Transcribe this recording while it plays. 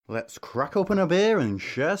Let's crack open a beer and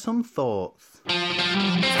share some thoughts.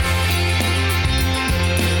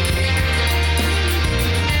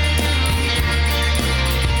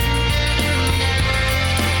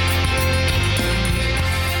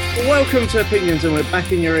 Welcome to Opinions, and we're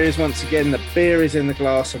back in your ears once again. The beer is in the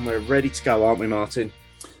glass and we're ready to go, aren't we, Martin?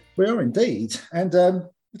 We are indeed. And we're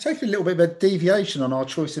taking a little bit of a deviation on our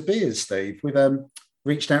choice of beers, Steve. We've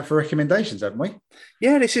reached out for recommendations, haven't we?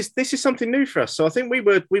 Yeah, this is something new for us. So I think we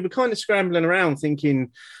were kind of scrambling around thinking,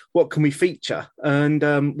 what can we feature?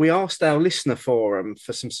 And we asked our listener forum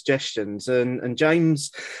for some suggestions. And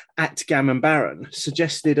James at Gammon Baron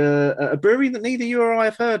suggested a brewery that neither you or I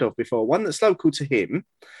have heard of before, one that's local to him.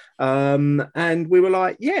 And we were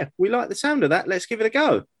like, yeah, we like the sound of that. Let's give it a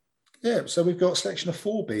go. Yeah, so we've got a selection of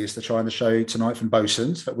 4 beers to try on the show tonight from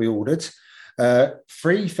Bosun's that we ordered. 3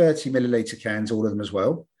 30-milliliter cans, all of them as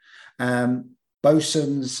well.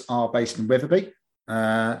 Bosun's are based in Wetherby,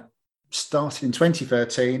 started in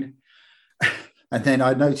 2013. And then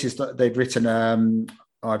I noticed that they'd written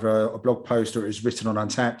either a blog post or it was written on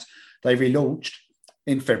Untapped. They relaunched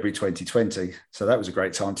in February 2020. So that was a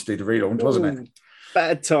great time to do the relaunch, wasn't it?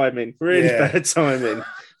 Bad timing, really bad timing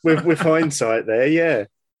with hindsight there, yeah.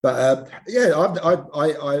 But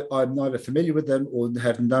I'm neither familiar with them or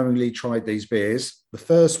have knowingly tried these beers. The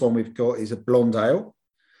first one we've got is a blonde ale,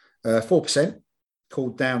 4%,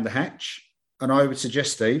 called Down the Hatch. And I would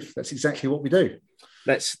suggest, Steve, that's exactly what we do.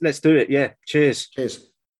 Let's do it, yeah. Cheers. Cheers.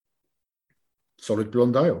 Solid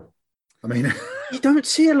blonde ale. I mean... You don't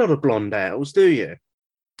see a lot of blonde ales, do you?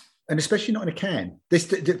 And especially not in a can. This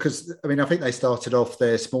because I think they started off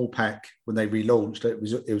their small pack when they relaunched. It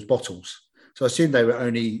was bottles, so I assume they were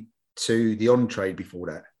only to the on trade before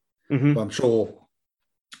that. Mm-hmm. But I'm sure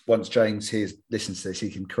once James listens to this, he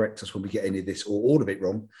can correct us when we get any of this or all of it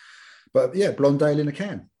wrong. But yeah, blonde ale in a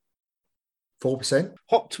can, 4%,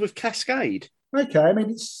 hopped with Cascade. Okay, I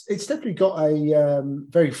mean it's definitely got a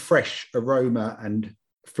very fresh aroma and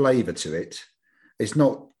flavour to it. It's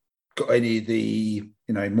not got any of the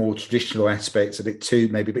more traditional aspects,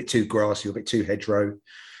 maybe a bit too grassy or a bit too hedgerow.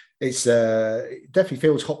 It's it definitely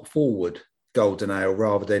feels hop forward golden ale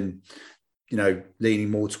rather than leaning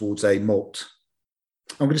more towards a malt.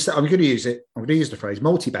 I'm going to use the phrase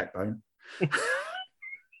multi-backbone.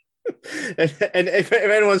 And if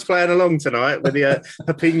anyone's playing along tonight with the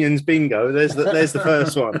opinions bingo, there's the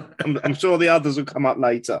first one. I'm sure the others will come up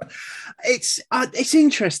later. It's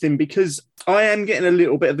interesting because I am getting a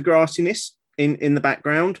little bit of the grassiness in the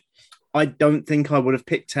background. I don't think I would have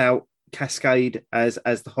picked out Cascade as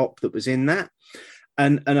the hop that was in that,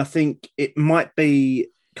 and I think it might be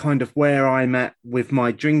kind of where I'm at with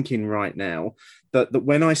my drinking right now. That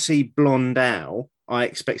when I see blonde ale, I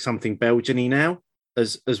expect something Belgian-y now.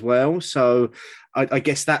 As well, so I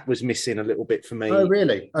guess that was missing a little bit for me. Oh,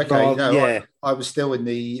 really? Okay, yeah. I was still in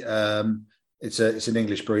the. It's an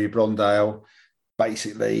English brewery, blonde ale.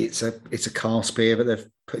 Basically, it's a cask beer that they've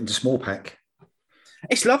put into small pack.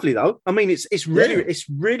 It's lovely though. I mean, it's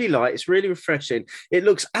really light. It's really refreshing. It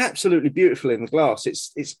looks absolutely beautiful in the glass.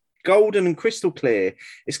 It's golden and crystal clear.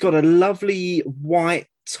 It's got a lovely white,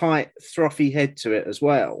 tight, frothy head to it as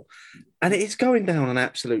well, and it's going down an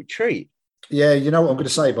absolute treat. Yeah, you know what I'm going to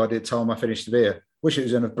say by the time I finish the beer? Wish it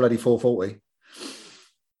was in a bloody 440.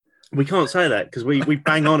 We can't say that because we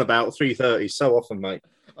bang on about 330 so often, mate.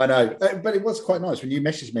 I know, but it was quite nice when you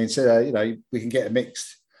messaged me and said, we can get a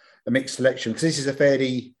mixed selection because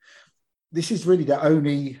this is really the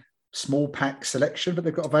only small pack selection that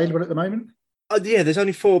they've got available at the moment. Yeah, there's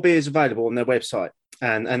only 4 beers available on their website.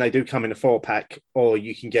 And they do come in a 4-pack, or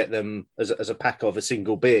you can get them as a pack of a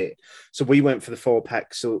single beer. So we went for the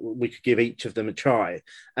 4-pack so we could give each of them a try.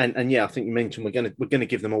 And yeah, I think you mentioned we're gonna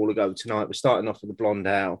give them all a go tonight. We're starting off with the blonde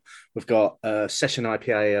ale. We've got a session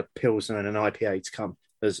IPA, a Pilsner, and an IPA to come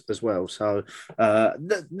as well. So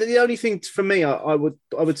the only thing for me, I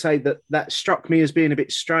would say that struck me as being a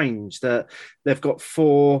bit strange that they've got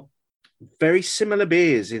 4 very similar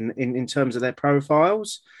beers in terms of their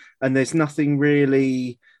profiles. And there's nothing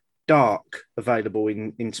really dark available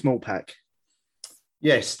in small pack.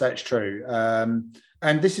 Yes, that's true.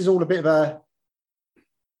 And this is all a bit of a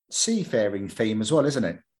seafaring theme as well, isn't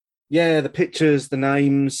it? Yeah, the pictures, the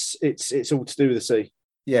names, it's all to do with the sea.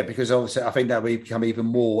 Yeah, because obviously I think that will become even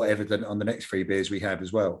more evident on the next 3 beers we have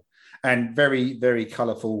as well. And very, very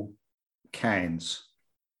colourful cans.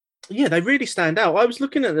 Yeah, they really stand out. I was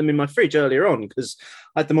looking at them in my fridge earlier on because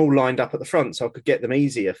I had them all lined up at the front so I could get them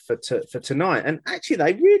easier for tonight. And actually,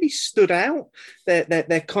 they really stood out.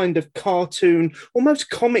 They're kind of cartoon, almost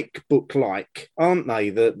comic book like, aren't they?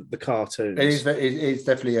 The cartoons. It's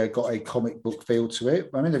definitely got a comic book feel to it.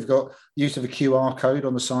 I mean, they've got use of a QR code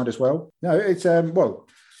on the side as well. No, it's well.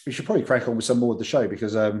 We should probably crack on with some more of the show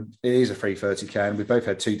because it is a 330 can. We've both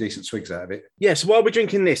had 2 decent swigs out of it. Yes, while we're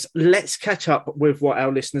drinking this, let's catch up with what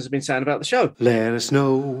our listeners have been saying about the show. Let us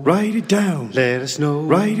know, write it down. Let us know,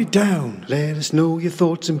 write it down. Let us know your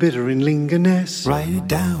thoughts and bitter and lingerness. Write it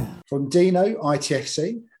down. From Dino,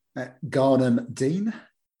 ITFC, at Garnham Dean.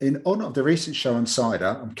 In honour of the recent show on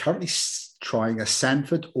cider, I'm currently trying a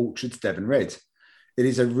Sanford Orchards Devon Red. It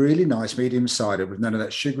is a really nice medium cider with none of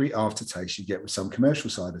that sugary aftertaste you get with some commercial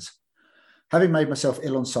ciders. Having made myself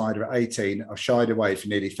ill on cider at 18, I've shied away for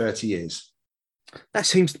nearly 30 years. That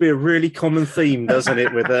seems to be a really common theme, doesn't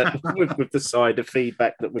it, with the cider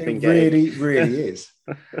feedback that we've been getting? It really is.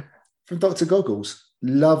 From Dr. Goggles,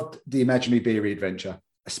 loved the Imaginary Beery adventure,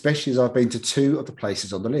 especially as I've been to 2 of the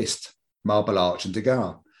places on the list, Marble Arch and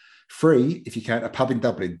Degar. 3, if you count a pub in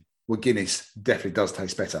Dublin, where Guinness definitely does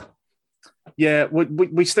taste better. Yeah,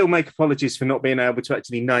 we still make apologies for not being able to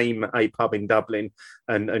actually name a pub in Dublin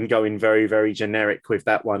and going very, very generic with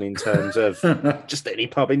that one in terms of just any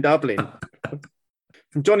pub in Dublin.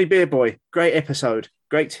 From Johnny Beerboy, great episode.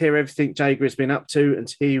 Great to hear everything Jaeger has been up to and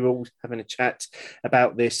to hear you all having a chat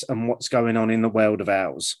about this and what's going on in the world of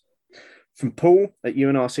ours. From Paul at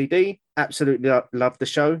UNRCD, absolutely love the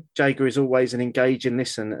show. Jaeger is always an engaging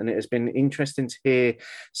listen, and it has been interesting to hear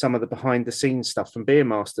some of the behind-the-scenes stuff from Beer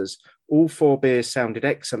Masters. All 4 beers sounded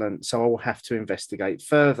excellent, so I will have to investigate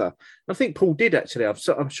further. I think Paul did, actually.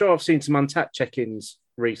 I'm sure I've seen some Untapped check-ins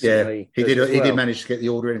recently. Yeah, he did manage to get the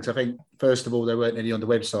order in, because I think, first of all, there weren't any on the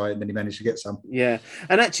website, and then he managed to get some. Yeah,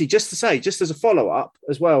 and actually, just to say, just as a follow-up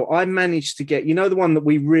as well, I managed to get, the one that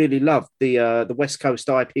we really loved, the West Coast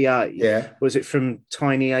IPA. Yeah. Was it From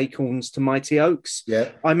Tiny Acorns to Mighty Oaks? Yeah.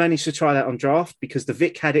 I managed to try that on draft because the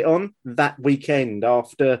Vic had it on that weekend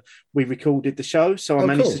after we recorded the show, so I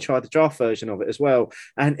managed to try the draft version of it as well,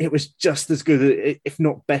 and it was just as good, if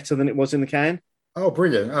not better, than it was in the can. Oh,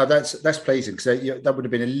 brilliant. Oh, that's pleasing, because that would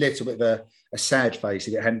have been a little bit of a sad face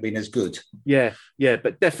if it hadn't been as good. Yeah,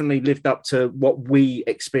 but definitely lived up to what we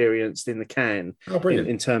experienced in the can. Oh, brilliant.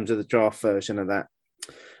 In terms of the draft version of that.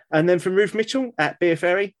 And then from Ruth Mitchell at Beer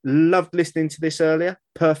Ferry, loved listening to this earlier.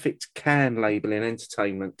 Perfect can labelling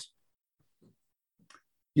entertainment.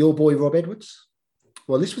 Your boy, Rob Edwards.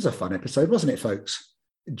 Well, this was a fun episode, wasn't it, folks?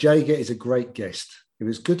 Jaeger is a great guest. It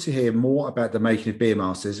was good to hear more about the making of Beer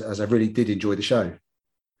Masters, as I really did enjoy the show.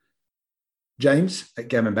 James at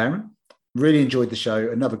Gammon Baron, really enjoyed the show.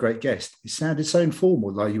 Another great guest. It sounded so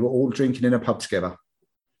informal, like you were all drinking in a pub together.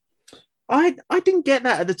 I didn't get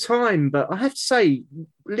that at the time, but I have to say,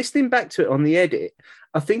 listening back to it on the edit,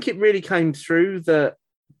 I think it really came through that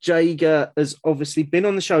Jaeger has obviously been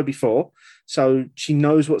on the show before, so she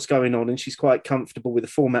knows what's going on and she's quite comfortable with the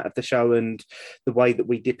format of the show and the way that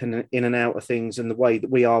we dip in and out of things and the way that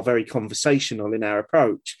we are very conversational in our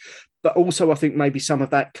approach. But also I think maybe some of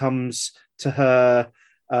that comes to her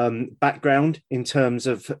background in terms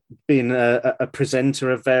of being a presenter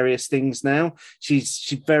of various things now. She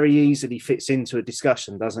very easily fits into a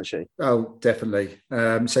discussion, doesn't she? Oh, definitely.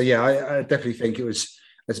 So, yeah, I definitely think it was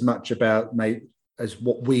as much about as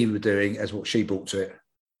what we were doing as what she brought to it.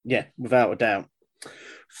 Yeah, without a doubt.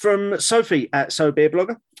 From Sophie at So Beer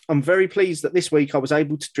Blogger, I'm very pleased that this week I was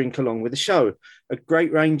able to drink along with the show. A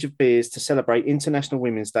great range of beers to celebrate International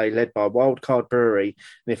Women's Day led by Wildcard Brewery.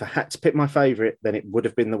 And if I had to pick my favourite, then it would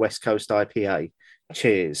have been the West Coast IPA.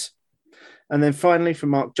 Cheers. And then finally from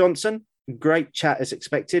Mark Johnson, great chat as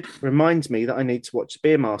expected. Reminds me that I need to watch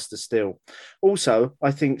Beer Master still. Also,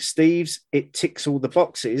 I think Steve's It Ticks All the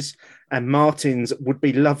Boxes and Martin's Would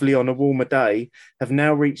Be Lovely on a Warmer Day have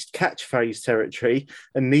now reached catchphrase territory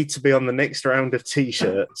and need to be on the next round of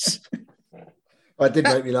T-shirts. It did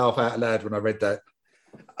make me laugh out loud when I read that.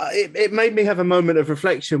 It made me have a moment of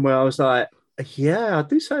reflection where I was like, yeah, I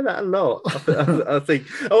do say that a lot. I think,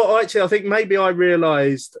 I think maybe I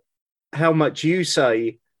realised how much you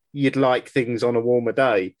say you'd like things on a warmer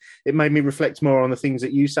day. It made me reflect more on the things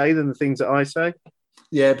that you say than the things that I say.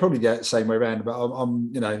 Yeah, probably the same way around, but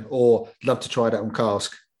I'm or love to try that on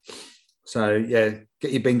cask. So yeah,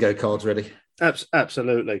 get your bingo cards ready.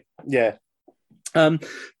 Absolutely. Yeah.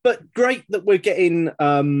 But great that we're getting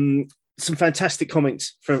some fantastic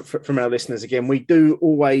comments from our listeners. Again, we do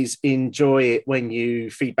always enjoy it when you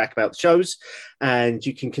feedback about the shows, and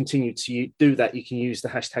you can continue to do that. You can use the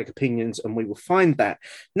hashtag opinions and we will find that.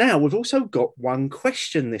 Now, we've also got one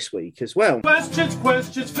question this week as well.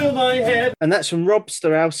 Questions fill my head. And that's from Rob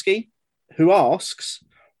Starowski, who asks,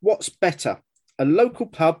 what's better, a local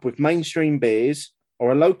pub with mainstream beers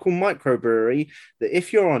or a local microbrewery that,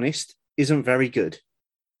 if you're honest, isn't very good?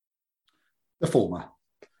 The former.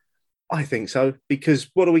 I think so,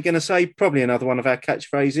 because what are we going to say? Probably another one of our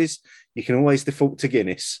catchphrases. You can always default to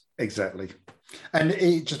Guinness. Exactly. And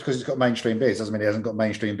just because it's got mainstream beers doesn't mean it hasn't got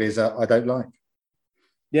mainstream beers that I don't like.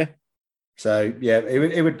 Yeah. So, yeah,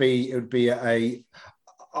 it would be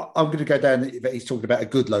I'm going to go down that he's talking about a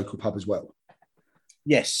good local pub as well.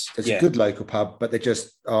 Yes. It's a good local pub, but they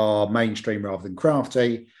just are mainstream rather than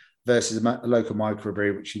crafty, versus a local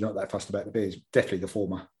microbrewery, which you're not that fussed about the beers. Definitely the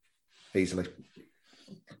former, easily.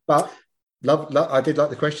 But I did like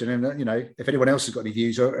the question, and if anyone else has got any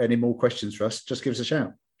views or any more questions for us, just give us a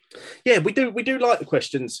shout. Yeah, we do like the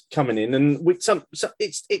questions coming in, and with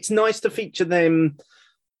it's nice to feature them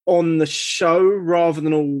on the show rather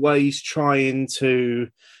than always trying to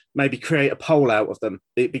maybe create a poll out of them,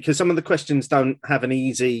 because some of the questions don't have an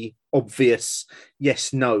easy, obvious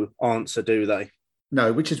yes/no answer, do they?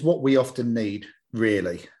 No, which is what we often need,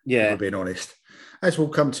 really. Yeah, if we're being honest. As we'll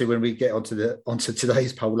come to when we get onto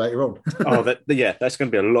today's poll later on. That's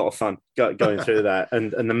going to be a lot of fun going through that,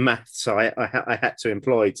 and the maths I had to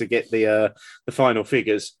employ to get the final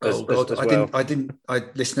figures. As well.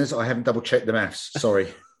 Listeners, I haven't double checked the maths. Sorry.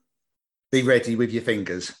 Be ready with your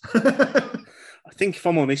fingers. I think, if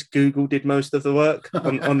I'm honest, Google did most of the work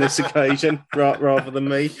on this occasion rather than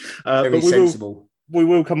me. Very sensible. We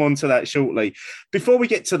will come on to that shortly. Before we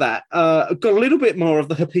get to that, I've got a little bit more of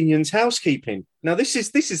the opinions housekeeping. Now, this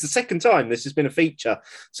is the second time this has been a feature,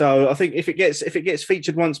 so I think if it gets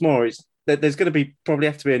featured once more, there's going to probably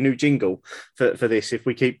have to be a new jingle for this if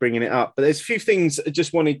we keep bringing it up. But there's a few things I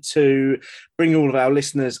just wanted to bring all of our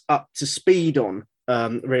listeners up to speed on,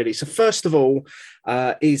 really. So first of all,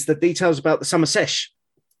 is the details about the Summer Sesh,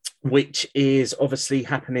 which is obviously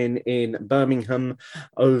happening in Birmingham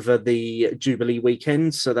over the Jubilee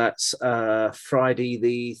weekend. So that's Friday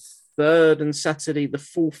the 3rd and Saturday the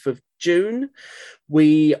 4th of June.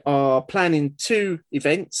 We are planning 2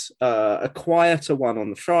 events, a quieter one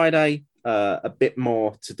on the Friday, a bit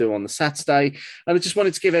more to do on the Saturday. And I just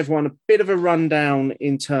wanted to give everyone a bit of a rundown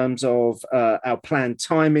in terms of our planned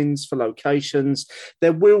timings for locations.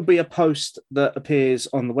 There will be a post that appears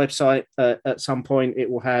on the website at some point. It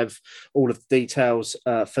will have all of the details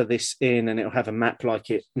for this in, and it will have a map like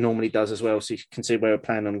it normally does as well, so you can see where we're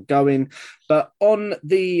planning on going. But on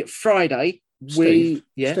the Friday, Steve,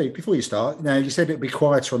 before you start, you said it'd be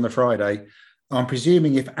quieter on the Friday. I'm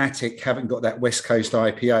presuming if Attic haven't got that West Coast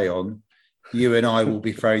IPA on, you and I will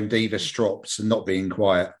be throwing diva strops and not being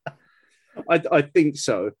quiet. I think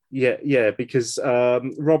so. Yeah, because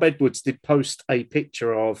Rob Edwards did post a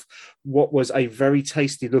picture of what was a very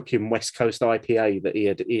tasty looking West Coast IPA that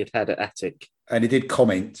he had at Attic. And he did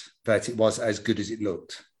comment that it was as good as it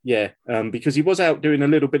looked. Yeah, because he was out doing a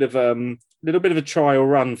little bit of a trial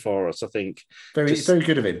run for us, I think. Very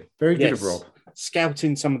good of him. Very good of Rob.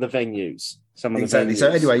 Scouting some of the venues. Exactly. So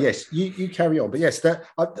anyway, yes, you carry on. But yes,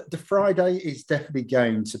 the Friday is definitely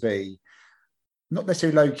going to be not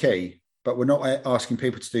necessarily low key, but we're not asking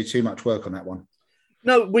people to do too much work on that one.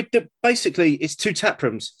 No, basically it's 2 tap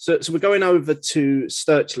rooms. So we're going over to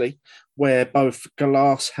Sturchley, where both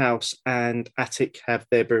Glass House and Attic have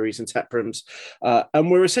their breweries and tap rooms. And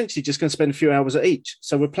we're essentially just going to spend a few hours at each.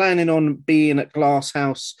 So we're planning on being at Glass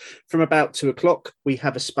House from about 2:00. We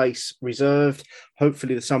have a space reserved.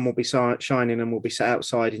 Hopefully the sun will be shining and we'll be sat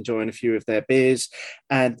outside enjoying a few of their beers.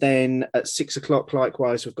 And then at 6:00,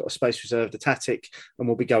 likewise, we've got a space reserved at Attic, and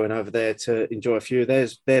we'll be going over there to enjoy a few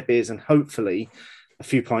of their beers and hopefully a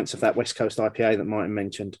few pints of that West Coast IPA that Martin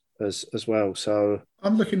mentioned as well. So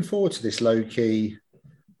I'm looking forward to this low key,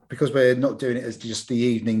 because we're not doing it as just the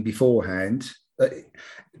evening beforehand.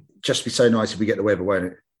 Just be so nice if we get the weather, won't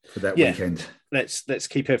it, for that weekend? Let's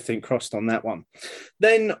keep everything crossed on that one.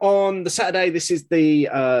 Then on the Saturday, this is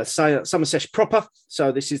the Summer Sesh proper.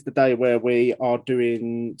 So this is the day where we are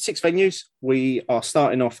doing 6 venues. We are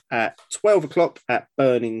starting off at 12:00 at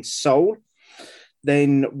Burning Soul.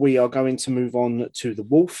 Then we are going to move on to the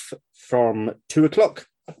Wolf from 2:00.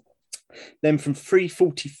 Then from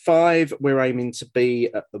 3:45, we're aiming to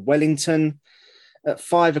be at the Wellington. At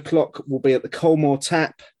 5:00, we'll be at the Colmore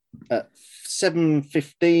Tap. At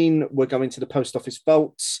 7:15, we're going to the Post Office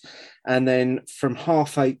Vaults. And then from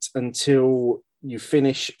 8:30 until you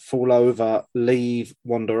finish, fall over, leave,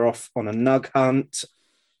 wander off on a nug hunt,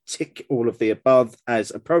 tick all of the above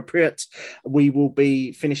as appropriate, we will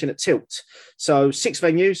be finishing at Tilt. So 6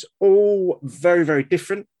 venues, all very, very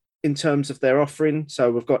different in terms of their offering.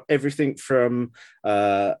 So we've got everything from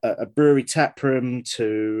a brewery tap room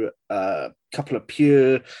to a couple of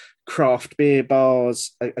pure craft beer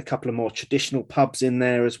bars, a couple of more traditional pubs in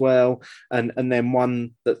there as well, and then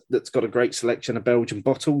one that's got a great selection of Belgian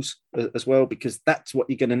bottles as well, because that's what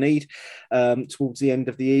you're going to need towards the end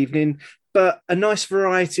of the evening. But a nice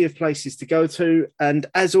variety of places to go to. And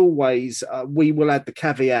as always, we will add the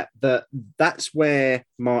caveat that that's where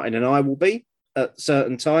Martin and I will be at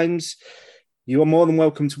certain times. You are more than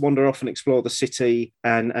welcome to wander off and explore the city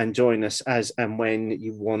and join us as and when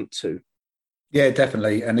you want to. Yeah,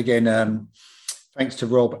 definitely. And again, thanks to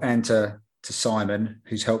Rob and to Simon,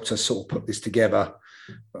 who's helped us sort of put this together.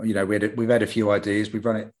 You know, we've had a few ideas. We've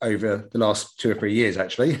run it over the last 2 or 3 years,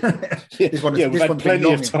 actually. We've had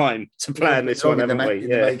plenty of time to plan this one, haven't we? In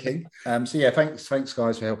the making. So yeah, thanks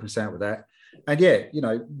guys for helping us out with that. And yeah, you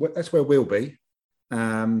know, that's where we'll be.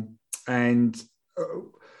 And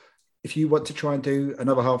if you want to try and do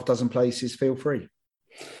another half dozen places, feel free.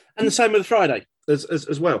 And the same with the Friday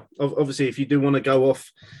as well. Obviously, if you do want to go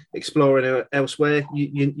off exploring elsewhere,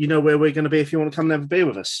 you know where we're going to be if you want to come and have a beer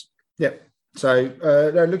with us. Yeah. So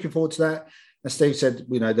looking forward to that. As Steve said,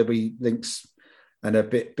 you know, there'll be links and a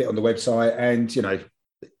bit on the website, and you know,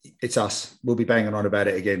 it's us. We'll be banging on about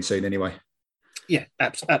it again soon anyway. Yeah,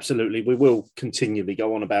 absolutely. We will continually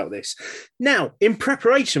go on about this. Now, in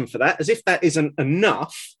preparation for that, as if that isn't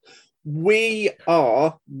enough, we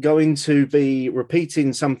are going to be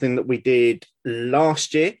repeating something that we did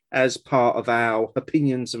last year as part of our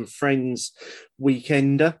Opinions and Friends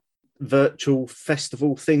Weekender virtual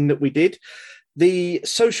festival thing that we did. The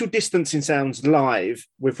Social Distancing Sounds Live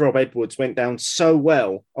with Rob Edwards went down so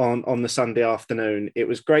well on the Sunday afternoon. It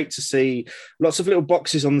was great to see lots of little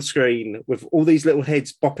boxes on the screen with all these little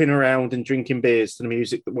heads bopping around and drinking beers to the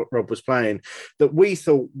music that Rob was playing, that we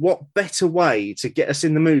thought, what better way to get us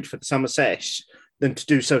in the mood for the summer sesh than to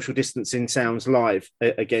do Social Distancing Sounds live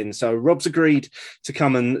again. So Rob's agreed to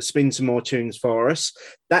come and spin some more tunes for us.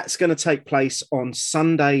 That's going to take place on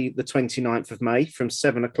Sunday, the 29th of May from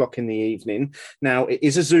 7:00 in the evening. Now, it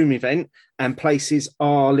is a Zoom event and places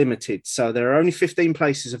are limited. So there are only 15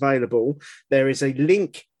 places available. There is a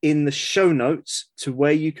link in the show notes to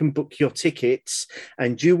where you can book your tickets,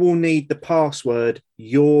 and you will need the password,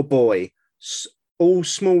 your boy, all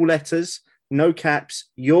small letters, no caps.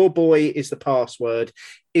 Your boy is the password.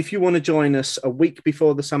 If you want to join us a week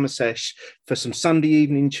before the summer sesh for some Sunday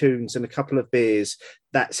evening tunes and a couple of beers,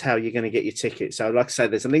 that's how you're going to get your ticket. So like I say,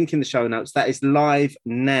 there's a link in the show notes. That is live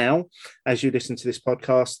now as you listen to this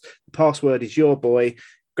podcast. The password is your boy.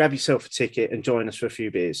 Grab yourself a ticket and join us for a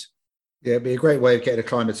few beers. Yeah, it'd be a great way of getting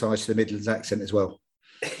acclimatised to the Midlands accent as well.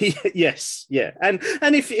 Yes, yeah. And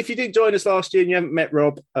if you did join us last year and you haven't met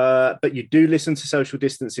Rob, but you do listen to Social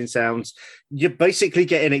Distancing Sounds, you're basically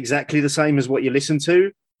getting exactly the same as what you listen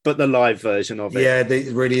to, but the live version of it. Yeah,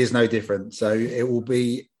 it really is no different. So it will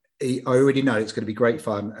be, I already know it's going to be great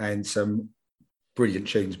fun and some brilliant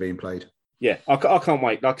tunes being played. Yeah, I can't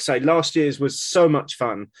wait. Like I say, last year's was so much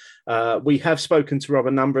fun. We have spoken to Rob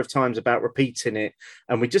a number of times about repeating it,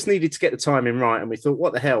 and we just needed to get the timing right. And we thought,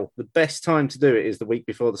 what the hell? The best time to do it is the week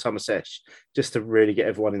before the summer sesh, just to really get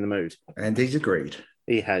everyone in the mood. And he's agreed.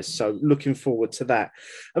 He has. So looking forward to that.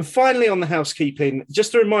 And finally, on the housekeeping,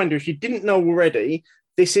 just a reminder, if you didn't know already,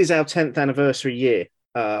 this is our 10th anniversary year.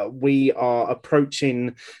 We are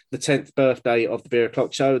approaching the 10th birthday of the Beer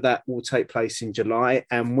O'Clock Show. That will take place in July,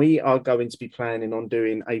 and we are going to be planning on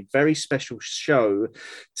doing a very special show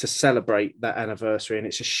to celebrate that anniversary. And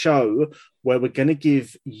it's a show where we're going to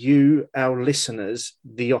give you, our listeners,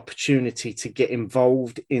 the opportunity to get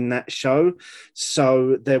involved in that show.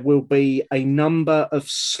 So there will be a number of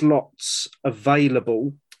slots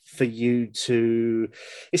available for you to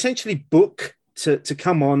essentially book to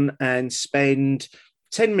come on and spend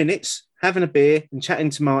 10 minutes having a beer and chatting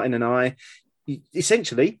to Martin and I.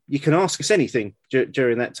 Essentially, you can ask us anything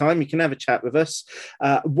during that time. You can have a chat with us.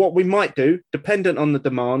 What we might do, dependent on the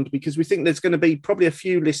demand, because we think there's going to be probably a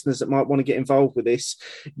few listeners that might want to get involved with this.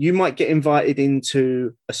 You might get invited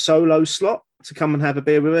into a solo slot to come and have a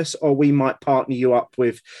beer with us, or we might partner you up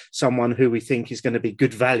with someone who we think is going to be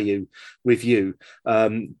good value with you.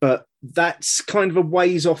 But that's kind of a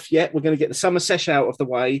ways off yet. We're going to get the summer sesh out of the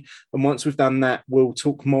way, and once we've done that, we'll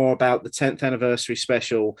talk more about the 10th anniversary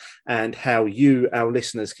special and how you, our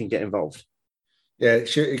listeners, can get involved. Yeah, it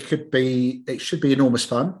should be enormous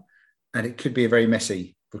fun, and it could be a very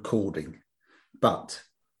messy recording, but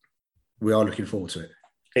we are looking forward to it.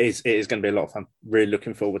 It is going to be a lot of fun. Really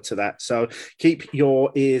looking forward to that. So keep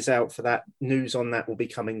your ears out for that. News on that will be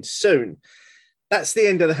coming soon. That's the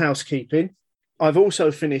end of the housekeeping. I've also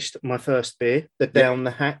finished my first beer, the Down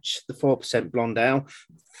the Hatch, the 4% Blonde Ale.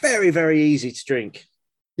 Very, very easy to drink.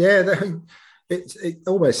 Yeah, it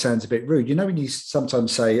almost sounds a bit rude. You know when you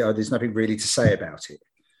sometimes say, oh, there's nothing really to say about it?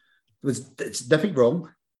 It's nothing wrong.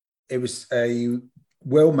 It was a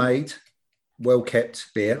well-made,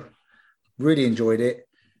 well-kept beer. Really enjoyed it.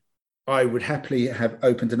 I would happily have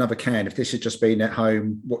opened another can if this had just been at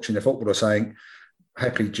home watching the football or something.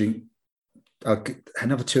 Happily drink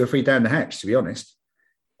another 2 or 3 down the hatch, to be honest.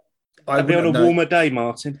 I'd be on a warmer day,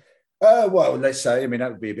 Martin. Well, let's say, I mean,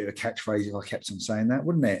 that would be a bit of a catchphrase if I kept on saying that,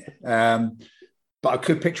 wouldn't it? But I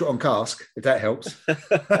could picture it on cask, if that helps.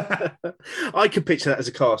 I could picture that as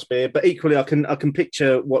a cask beer, but equally, I can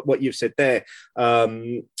picture what you've said there.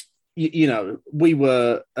 You know, we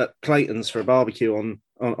were at Clayton's for a barbecue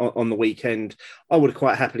on the weekend. I would have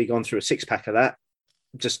quite happily gone through a 6-pack of that.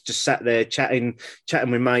 Just sat there chatting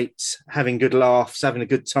with mates, having good laughs, having a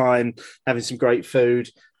good time, having some great food,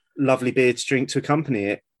 lovely beer to drink to accompany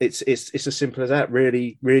it. It's as simple as that.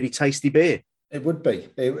 Really, really tasty beer. It would be.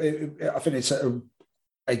 I think it's a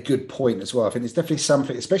good point as well. I think it's definitely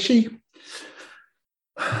something, especially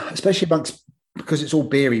amongst, because it's all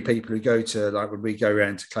beery people who go to, like when we go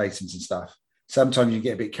around to Clayton's and stuff. Sometimes you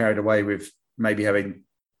get a bit carried away with maybe having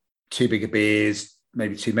too big of beers,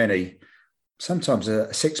 maybe too many. Sometimes a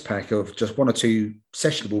 6-pack of just 1 or 2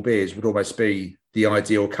 sessionable beers would almost be the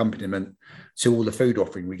ideal accompaniment to all the food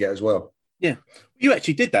offering we get as well. Yeah. You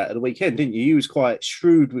actually did that at the weekend, didn't you? You was quite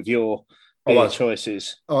shrewd with your beer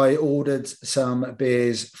choices. I ordered some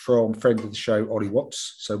beers from friend of the show, Ollie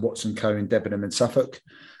Watts, so Watts & Co in Debenham and Suffolk.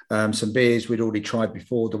 Some beers we'd already tried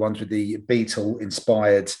before, the ones with the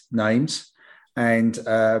Beatle-inspired names. And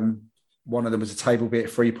one of them was a table beer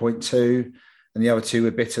at 3.2, and the other 2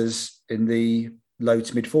 were bitters in the low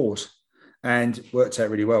to mid 4s, and worked out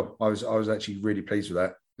really well. I was actually really pleased with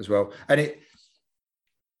that as well. And it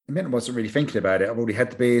meant I wasn't really thinking about it. I've already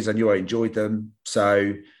had the beers. I knew I enjoyed them.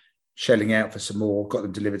 So shelling out for some more, got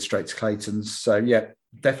them delivered straight to Clayton's. So yeah,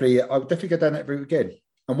 definitely, I would definitely go down that route again.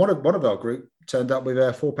 And one of our group turned up with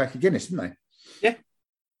a 4-pack of Guinness, didn't they? Yeah.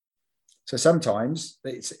 So sometimes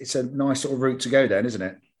it's a nice sort of route to go down, isn't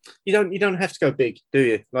it? You don't have to go big, do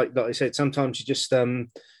you? Like I said, sometimes you just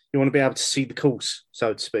you want to be able to see the course,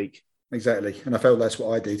 so to speak. Exactly, and I felt that's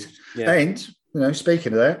what I did. Yeah. And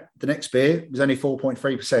speaking of that, the next beer was only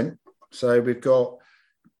 4.3%. So we've got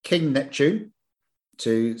King Neptune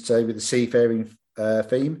to say with the seafaring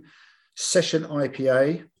theme. Session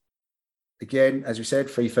IPA, again, as we said,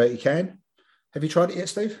 330 can. Have you tried it yet,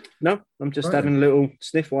 Steve? No, I'm just having a little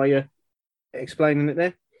sniff while you're explaining it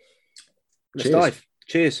there. Let's dive.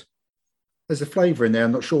 Cheers. There's a flavour in there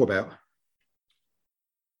I'm not sure about.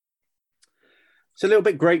 It's a little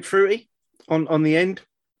bit grapefruity on the end.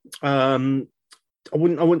 I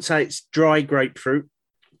wouldn't say it's dry grapefruit,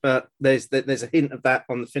 but there's a hint of that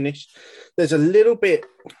on the finish. There's a little bit.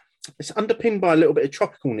 It's underpinned by a little bit of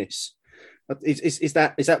tropicalness. Is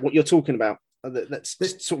that what you're talking about? That's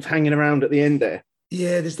sort of hanging around at the end there.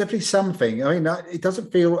 Yeah, there's definitely something. I mean, it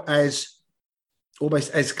doesn't feel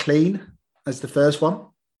almost as clean as the first one.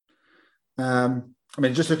 I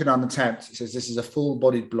mean, just looking on the tap, it says this is a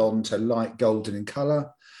full-bodied blonde to light golden in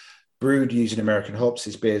colour. Brewed using American hops,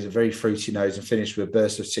 this beer is a very fruity nose and finished with a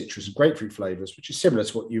burst of citrus and grapefruit flavours, which is similar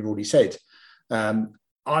to what you've already said.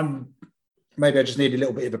 Maybe I just need a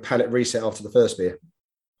little bit of a palate reset after the first beer.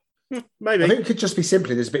 Maybe. I think it could just be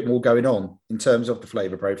simply there's a bit more going on in terms of the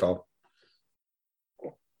flavour profile.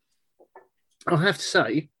 I'll have to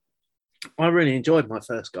say, I really enjoyed my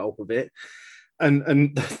first gulp of it.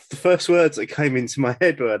 And the first words that came into my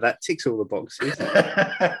head were, that ticks all the boxes.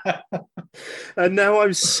 And now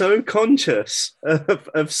I'm so conscious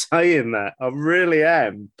of saying that. I really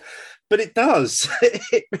am. But it does.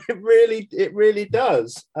 It really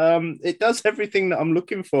does. It does everything that I'm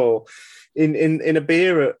looking for in a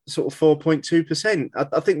beer at sort of 4.2%.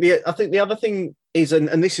 I think the other thing is,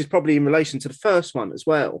 and this is probably in relation to the first one as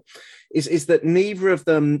well, is that neither of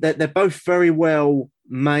them, they're both very well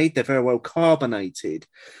made, they're very well carbonated,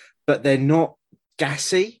 but they're not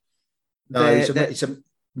gassy. No, it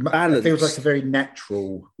feels like a very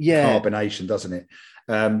natural carbonation, doesn't it?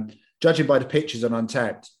 Judging by the pictures on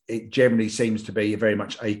Untapped, it generally seems to be very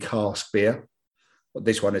much a cask beer.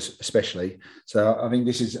 This one is especially. So I think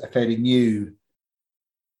this is a fairly new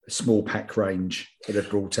small pack range that they've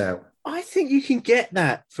brought out. I think you can get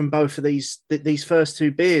that from both of these first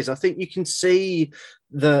 2 beers. I think you can see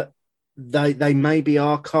that they maybe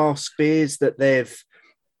are cask beers, that they've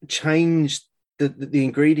changed the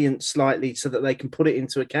ingredients slightly so that they can put it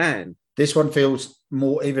into a can. This one feels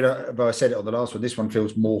more, even though I said it on the last one, this one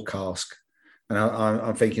feels more cask. And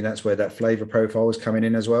I'm thinking that's where that flavour profile is coming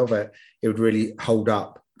in as well, that it would really hold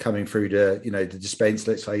up coming through the dispense,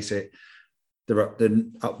 let's face it,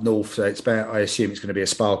 the up north. So I assume it's going to be a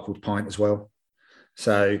sparkled pint as well.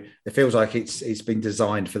 So it feels like it's been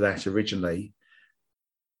designed for that originally.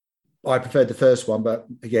 I preferred the first one, but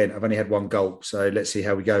again, I've only had one gulp. So let's see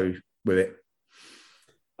how we go with it.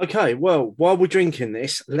 Okay, well, while we're drinking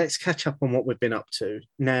this, let's catch up on what we've been up to.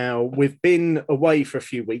 Now, we've been away for a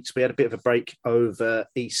few weeks. We had a bit of a break over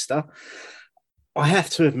Easter. I have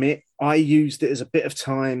to admit, I used it as a bit of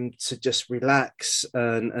time to just relax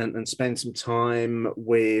and spend some time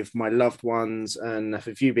with my loved ones and have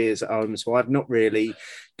a few beers at home. So I've not really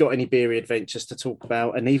got any beery adventures to talk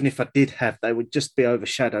about. And even if I did have, they would just be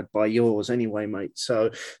overshadowed by yours anyway, mate. So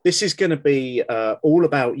this is going to be all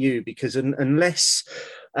about you, because unless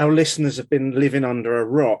our listeners have been living under a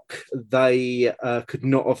rock, they could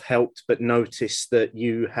not have helped but notice that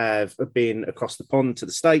you have been across the pond to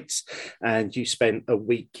the States and you spent a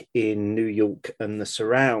week in New York and the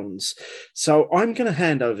surrounds. So I'm going to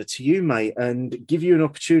hand over to you, mate, and give you an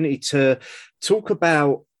opportunity to talk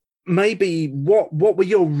about maybe what were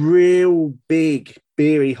your real big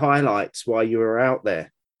beery highlights while you were out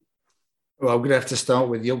there? Well, I'm going to have to start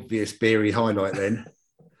with the obvious beery highlight then.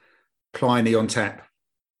 Pliny on tap.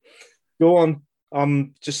 Go on.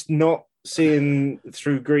 I'm just not seeing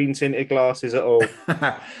through green tinted glasses at all.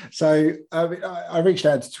 So I reached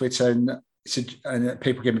out to Twitter and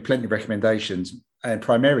people gave me plenty of recommendations. And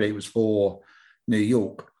primarily it was for New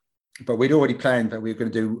York. But we'd already planned that we were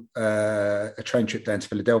going to do a train trip down to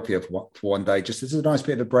Philadelphia for one day, just as a nice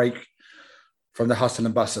bit of a break from the hustle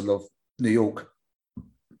and bustle of New York.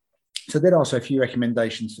 So there'd also a few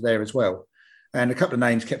recommendations for there as well. And a couple of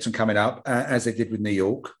names kept on coming up, as they did with New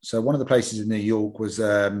York. So one of the places in New York was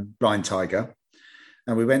Blind Tiger.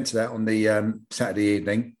 And we went to that on the Saturday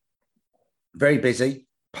evening. Very busy,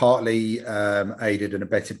 partly aided and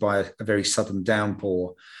abetted by a very sudden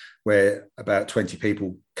downpour where about 20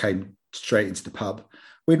 people came straight into the pub.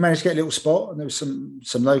 We'd managed to get a little spot, and there was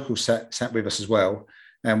some locals sat with us as well.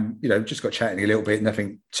 And, just got chatting a little bit,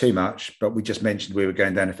 nothing too much, but we just mentioned we were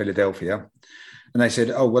going down to Philadelphia. And they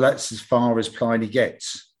said, "Oh, well, that's as far as Pliny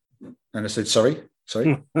gets." And I said, "Sorry.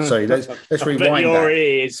 Let's rewind your that."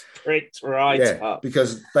 ears pricked right up.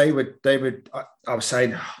 Because they would. I was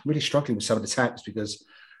saying, really struggling with some of the taps because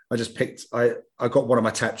I just picked. I got one of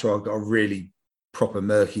my taps where I got a really proper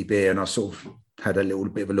murky beer, and I sort of had a little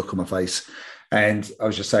bit of a look on my face, and I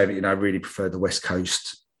was just saying that I really prefer the West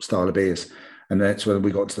Coast style of beers, and that's when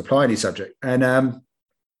we got to the Pliny subject, and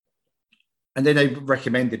then they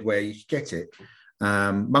recommended where you could get it.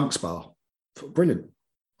 Monk's Bar. Brilliant.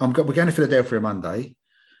 We're going to Philadelphia Monday.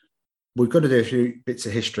 We've got to do a few bits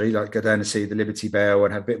of history, like go down and see the Liberty Bell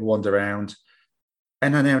and have a bit of a wander around.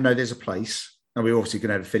 And I now know there's a place, and we're obviously going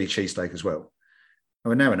to have a Philly cheesesteak as well. And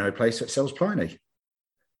we now know a place that sells Pliny.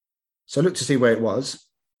 So I looked to see where it was,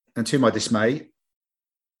 and to my dismay,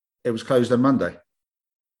 it was closed on Monday.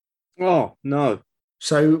 Oh, no.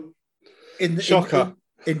 So Shocker.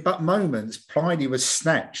 In but moments, Pliny was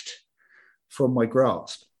snatched from my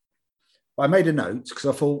grasp. I made a note because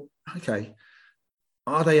I thought, okay,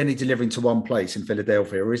 are they only delivering to one place in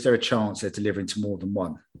Philadelphia, or is there a chance they're delivering to more than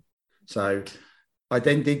one? So I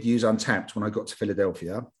then did use Untapped when I got to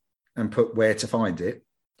Philadelphia and put where to find it,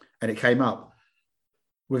 and it came up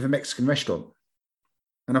with a Mexican restaurant.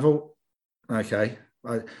 And I thought, okay.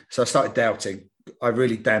 So I started doubting. I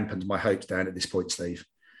really dampened my hopes down at this point, Steve.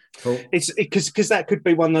 It's because that could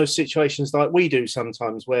be one of those situations like we do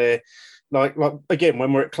sometimes where like again,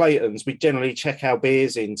 when we're at Clayton's, we generally check our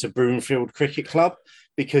beers into Broomfield Cricket Club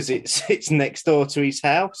because it's next door to his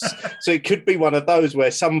house. So it could be one of those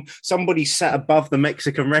where somebody sat above the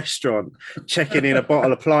Mexican restaurant checking in a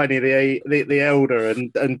bottle of Pliny the Elder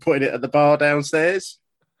and putting it at the bar downstairs.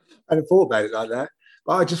 I hadn't thought about it like that.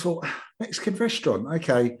 But I just thought, Mexican restaurant,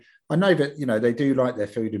 okay. I know that, they do like their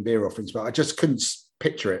food and beer offerings, but I just couldn't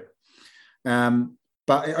picture it.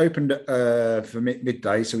 But it opened for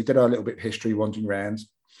midday, so we did our little bit of history, wandering around,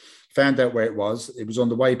 found out where it was. It was on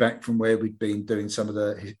the way back from where we'd been doing some of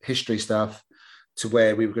the history stuff to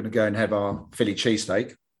where we were going to go and have our Philly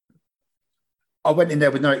cheesesteak. I went in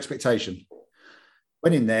there with no expectation.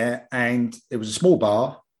 Went in there and it was a small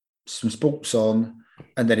bar, some sports on,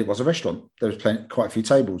 and then it was a restaurant. There was quite a few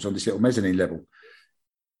tables on this little mezzanine level.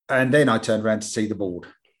 And then I turned around to see the board,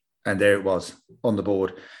 and there it was on the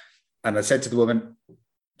board. And I said to the woman,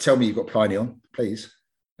 "Tell me you've got Pliny on, please."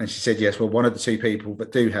 And she said, yes, well, one of the two people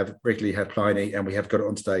that do have regularly have Pliny, and we have got it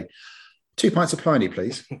on today. 2 pints of Pliny,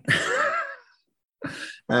 please.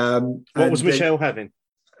 What was Michelle having?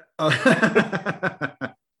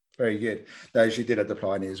 Very good. No, she did have the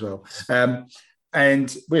Pliny as well.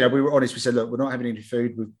 And we were honest. We said, look, we're not having any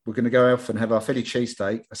food. We're going to go off and have our Philly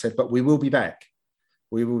cheesesteak. I said, but we will be back.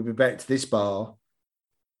 We will be back to this bar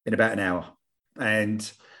in about an hour.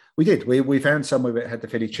 And we did. We found somewhere that had the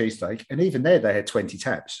Philly cheesesteak. And even there, they had 20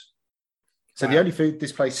 taps. So The only food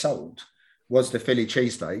this place sold was the Philly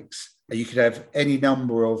cheesesteaks. You could have any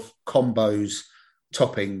number of combos,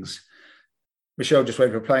 toppings. Michelle just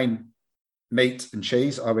went for plain meat and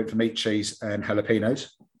cheese. I went for meat, cheese, and jalapenos.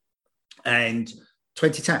 And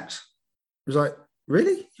 20 taps. It was like,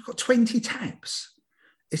 really? You've got 20 taps?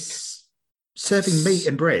 It's serving meat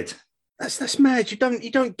and bread. That's mad. You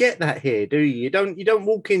don't get that here, do you? You don't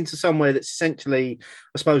walk into somewhere that's essentially,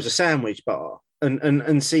 I suppose, a sandwich bar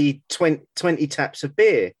and see 20 taps of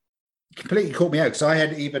beer. Completely caught me out because I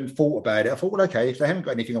hadn't even thought about it. I thought, well, okay, if they haven't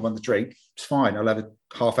got anything I want to drink, it's fine. I'll have a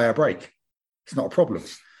half-hour break. It's not a problem.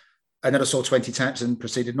 And then I saw 20 taps and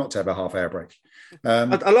proceeded not to have a half-hour break. I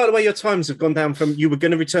like the way your times have gone down from you were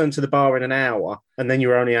going to return to the bar in an hour and then you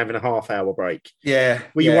were only having a half-hour break. Yeah.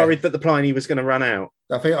 Were you worried that the Pliny was going to run out?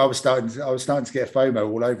 I think I was starting to get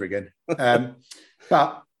FOMO all over again.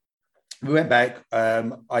 But we went back.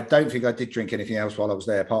 I don't think I did drink anything else while I was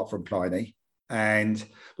there apart from Pliny. And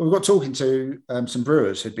we got talking to some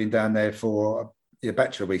brewers who'd been down there for a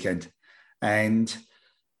bachelor weekend. And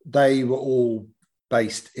they were all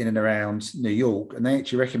based in and around New York, and they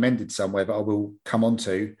actually recommended somewhere that I will come on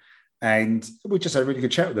to. And we just had a really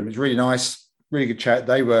good chat with them. It was really nice, really good chat.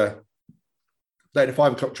 They had a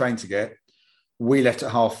 5 o'clock train to get. We left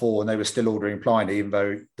at 4:30 and they were still ordering Pliny, even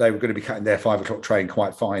though they were going to be cutting their 5 o'clock train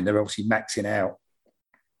quite fine. They were obviously maxing out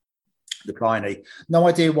the Pliny. No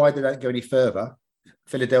idea why they don't go any further.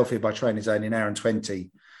 Philadelphia by train is only an hour and 20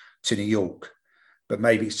 to New York. But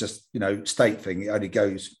maybe it's just, state thing. It only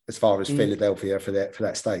goes as far as Philadelphia for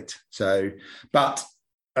that state. So, but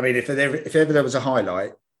I mean, if ever there was a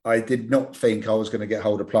highlight, I did not think I was going to get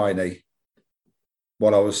hold of Pliny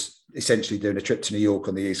while I was essentially doing a trip to New York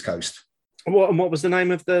on the East Coast. And what was the name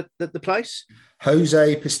of the place?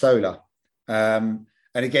 Jose Pistola. And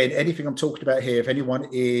again, anything I'm talking about here, if anyone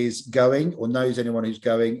is going or knows anyone who's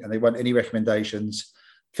going and they want any recommendations,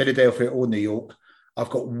 Philadelphia or New York, I've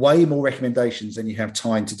got way more recommendations than you have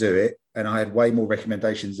time to do it. And I had way more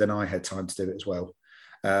recommendations than I had time to do it as well.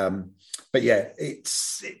 But yeah,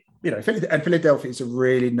 Philadelphia is a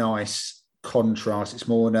really nice contrast. It's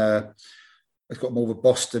it's got more of a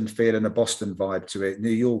Boston feel and a Boston vibe to it. New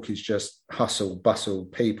York is just hustle, bustle,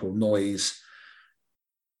 people, noise,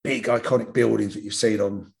 big iconic buildings that you've seen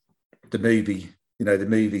on the movie,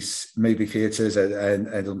 movie theaters and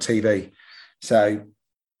on TV. So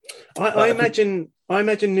I imagine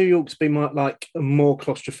New York's been like a more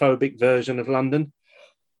claustrophobic version of London.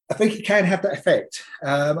 I think it can have that effect.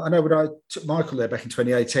 I know when I took Michael there back in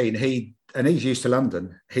 2018, he's used to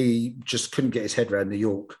London. He just couldn't get his head around New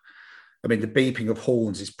York. I mean, the beeping of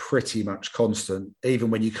horns is pretty much constant,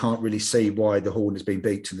 even when you can't really see why the horn has been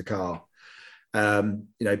beeped in the car.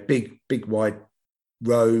 Big wide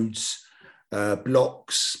roads,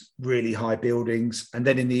 blocks, really high buildings. And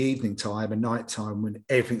then in the evening time and night time, when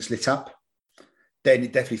everything's lit up, then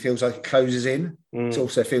it definitely feels like it closes in. It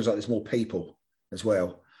also feels like there's more people as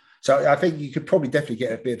well. So I think you could probably definitely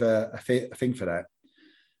get a bit of a thing for that.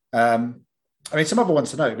 I mean, some other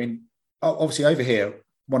ones to note. I mean, obviously over here,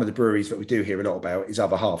 one of the breweries that we do hear a lot about is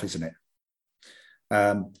Other Half, isn't it?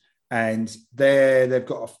 And they've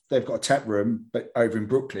got a tap room, but over in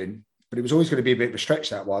Brooklyn. But it was always going to be a bit of a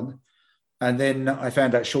stretch, that one. And then I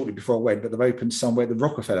found out shortly before I went, but they've opened somewhere at the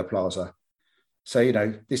Rockefeller Plaza. So,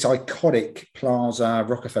 this iconic plaza,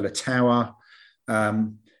 Rockefeller Tower,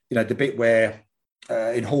 the bit where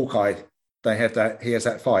in Hawkeye, he has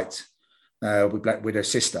that fight with Black Widow's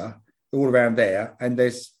sister, all around there. And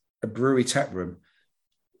there's a brewery tap room.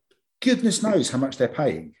 Goodness knows how much they're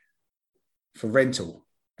paying for rental.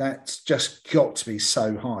 That's just got to be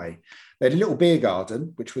so high. They had a little beer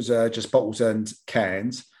garden, which was just bottles and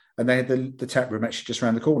cans. And they had the tap room actually just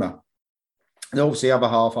around the corner. And obviously the Other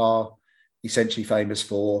Half are essentially famous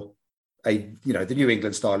for the New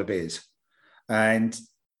England style of beers. And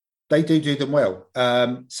they do them well.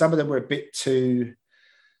 Some of them were a bit too,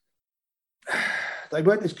 they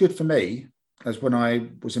weren't as good for me as when I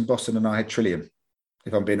was in Boston and I had Trillium,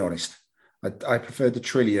 if I'm being honest. I preferred the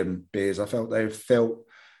Trillium beers. I felt they felt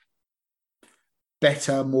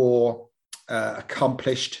better, more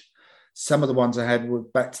accomplished. Some of the ones I had were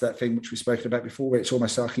back to that thing which we've spoken about before, where it's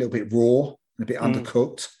almost like a little bit raw and a bit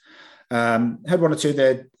undercooked. Had one or two of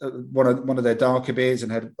their one of their darker beers,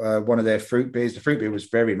 and had one of their fruit beers. The fruit beer was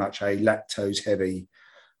very much a lactose heavy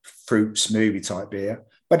fruit smoothie type beer,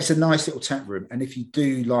 but it's a nice little tap room. And if you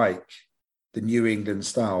do like the New England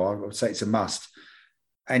style, I would say it's a must.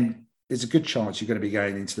 And there's a good chance you're going to be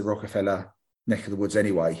going into the Rockefeller neck of the woods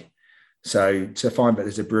anyway. So to find that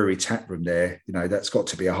there's a brewery tap room there, that's got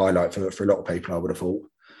to be a highlight for a lot of people, I would have thought.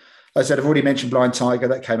 As I said, I've already mentioned Blind Tiger.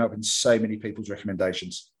 That came up in so many people's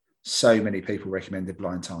recommendations. So many people recommended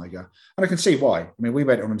Blind Tiger. And I can see why. I mean, we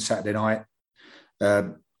went on Saturday night,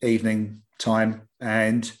 evening time,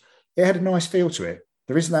 and it had a nice feel to it.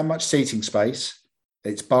 There isn't that much seating space.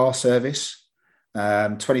 It's bar service,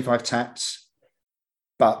 25 taps,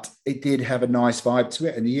 but it did have a nice vibe to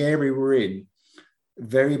it. And the area we're in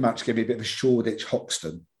very much gave me a bit of a Shoreditch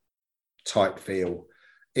Hoxton type feel,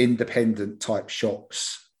 independent type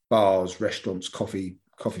shops, bars, restaurants, coffee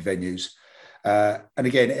venues. And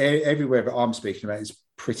again, everywhere that I'm speaking about is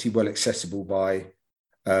pretty well accessible by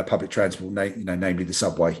public transport, namely the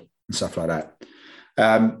subway and stuff like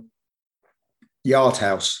that. Yard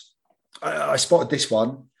House. I spotted this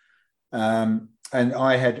one, and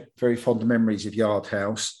I had very fond memories of Yard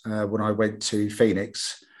House when I went to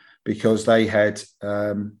Phoenix, because they had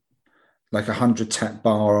like 100 tap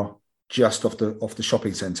bar just off the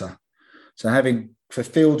shopping centre. So having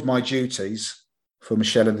fulfilled my duties for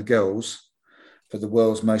Michelle and the girls for the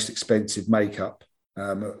world's most expensive makeup,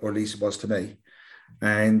 or at least it was to me,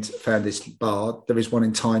 and found this bar. There is one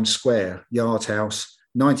in Times Square, Yard House,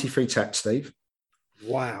 93 taps, Steve.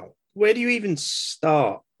 Wow. Where do you even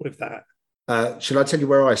start with that? Shall I tell you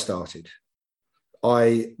where I started?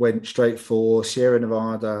 I went straight for Sierra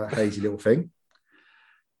Nevada Hazy Little Thing,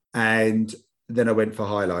 and then I went for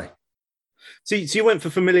High Life. So you went for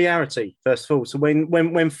familiarity, first of all. So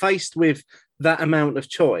when faced with that amount of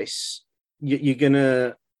choice, you're going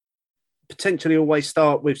to potentially always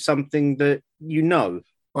start with something that you know.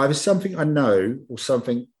 Either something I know or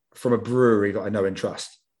something from a brewery that I know and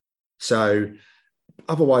trust. So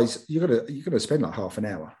otherwise, you're gonna spend like half an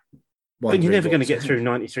hour. But you're never going to get through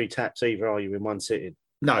 93 taps either, are you, in one sitting?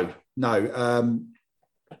 No. And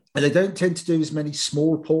they don't tend to do as many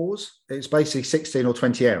small pours. It's basically 16 or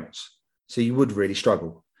 20 ounce. So you would really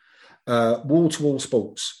struggle. Wall-to-wall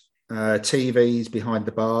sports, TVs behind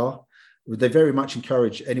the bar. They very much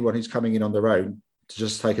encourage anyone who's coming in on their own to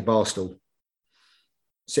just take a bar stool,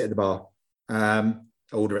 sit at the bar,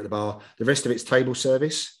 order at the bar. The rest of it's table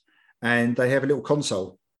service. And they have a little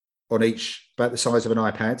console on each, about the size of an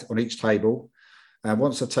iPad, on each table. And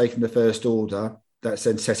once I've taken the first order, that's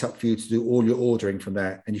then set up for you to do all your ordering from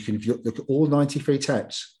there. And you can look at all 93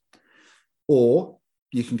 taps. Or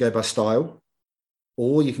you can go by style,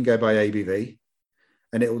 or you can go by ABV,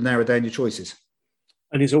 and it will narrow down your choices.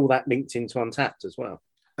 And is all that linked into Untapped as well?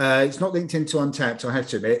 It's not linked into Untapped, I have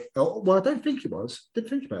to admit. Well, I don't think it was. Didn't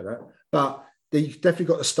think about that. But you've definitely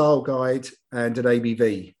got a style guide and an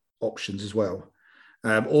ABV options as well.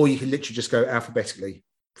 Or you can literally just go alphabetically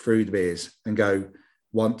through the beers and go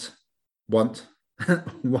want.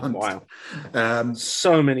 Wow.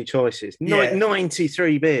 So many choices.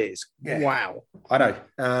 93 beers. Yeah. Wow. I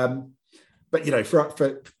know. But,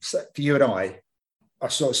 for you and I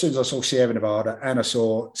saw, as soon as I saw Sierra Nevada and I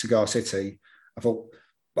saw Cigar City, I thought,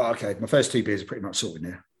 well, okay, my first two beers are pretty much sorted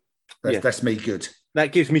now. That's me good.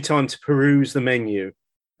 That gives me time to peruse the menu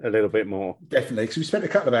a little bit more. Definitely, because we spent a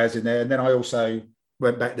couple of hours in there, and then I also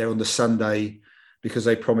went back there on the Sunday because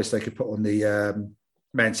they promised they could put on the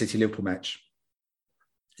Man City Liverpool match.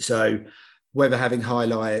 So whether having High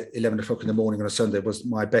Life at 11 o'clock in the morning on a Sunday was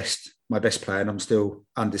my best plan, I'm still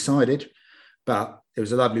undecided, but it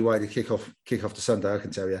was a lovely way to kick off the Sunday, I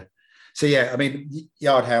can tell you. So yeah, I mean,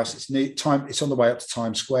 Yard House, it's on the way up to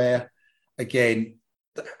Times Square. Again,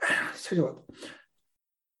 I'll tell you what,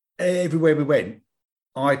 everywhere we went,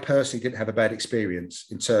 I personally didn't have a bad experience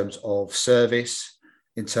in terms of service,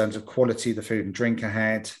 in terms of quality of the food and drink I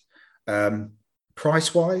had.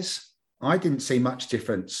 Price-wise, I didn't see much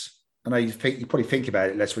difference. I know you probably think about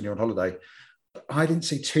it less when you're on holiday, but I didn't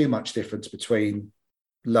see too much difference between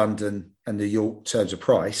London and New York in terms of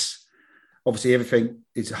price. Obviously, everything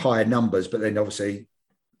is higher numbers, but then obviously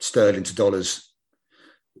sterling to dollars,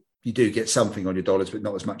 you do get something on your dollars, but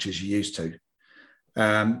not as much as you used to.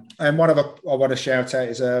 And one of I want to shout out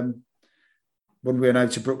is when we went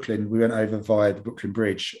over to Brooklyn, we went over via the Brooklyn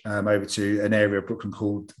Bridge over to an area of Brooklyn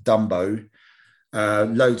called Dumbo.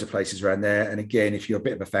 Loads of places around there. And again, if you're a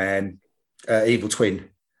bit of a fan, Evil Twin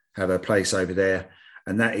have a place over there,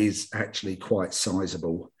 and that is actually quite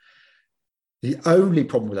sizable. The only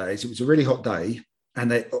problem with that is it was a really hot day,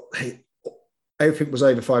 and everything was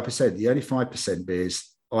over 5%. The only 5% beers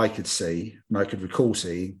I could see, and I could recall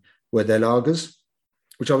seeing, were their lagers,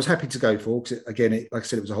 which I was happy to go for because, again, like I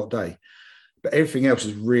said, it was a hot day. But everything else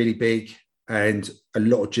was really big and a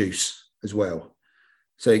lot of juice as well.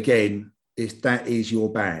 So again, if that is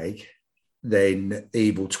your bag, then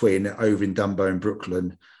Evil Twin over in Dumbo in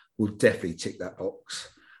Brooklyn will definitely tick that box.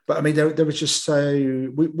 But I mean, there was just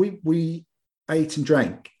so we ate and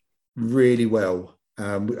drank really well.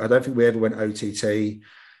 I don't think we ever went OTT.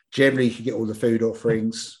 Generally, you could get all the food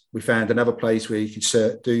offerings. We found another place where you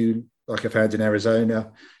could do, like I found in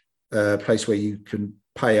Arizona, a place where you can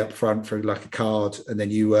pay up front for like a card and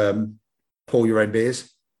then you pour your own beers.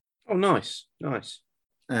 Oh, nice.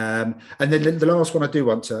 And then the last one I do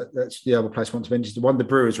want to, that's the other place I want to mention, is the one the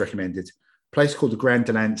brewers recommended, a place called the Grand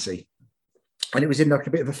Delancey. And it was in like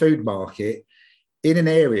a bit of a food market in an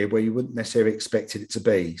area where you wouldn't necessarily expect it to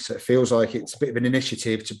be. So it feels like it's a bit of an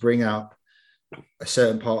initiative to bring up a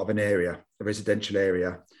certain part of an area, a residential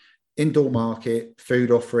area. Indoor market,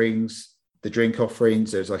 food offerings, the drink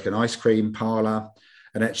offerings. There's like an ice cream parlor.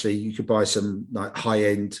 And actually you could buy some like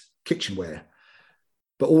high-end kitchenware.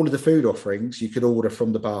 But all of the food offerings you could order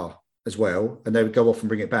from the bar as well, and they would go off and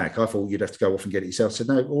bring it back. I thought you'd have to go off and get it yourself. I said,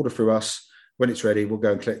 no, order through us. When it's ready, we'll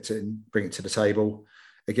go and collect it and bring it to the table.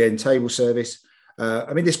 Again, table service.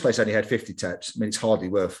 I mean, this place only had 50 taps. I mean, it's hardly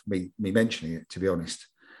worth me mentioning it, to be honest.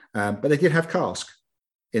 But they did have cask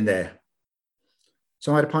in there.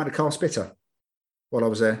 So I had a pint of cask bitter while I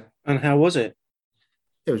was there. And how was it?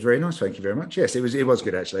 It was very nice. Thank you very much. Yes, it was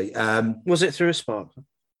good, actually. Was it through a sparkler?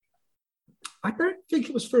 I don't think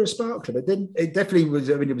it was for a sparkler, but then it definitely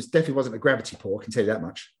was. I mean, definitely wasn't a gravity pour. I can tell you that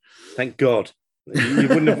much. Thank God. You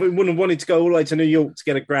wouldn't have wanted to go all the way to New York to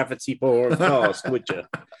get a gravity pour of cask, would you?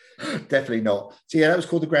 Definitely not. So yeah, that was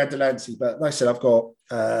called the Grand Delancey. But like I said, I've got.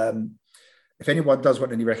 If anyone does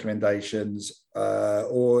want any recommendations,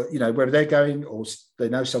 or where they're going, or they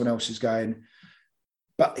know someone else is going,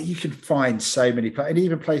 but you can find so many, and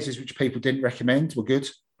even places which people didn't recommend were good.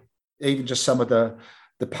 Even just some of the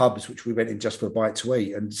pubs which we went in just for a bite to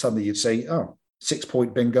eat, and suddenly you'd see, 6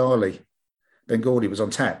 Point Bengali was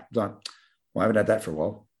on tap. Like, well, I haven't had that for a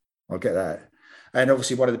while. I'll get that. And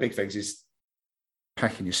obviously one of the big things is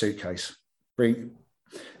packing your suitcase. If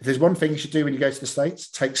there's one thing you should do when you go to the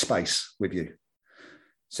States, take space with you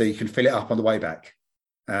so you can fill it up on the way back.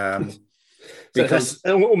 Because that's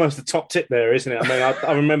almost the top tip there, isn't it? I mean,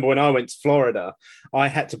 I remember when I went to Florida, I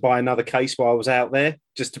had to buy another case while I was out there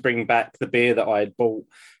just to bring back the beer that I had bought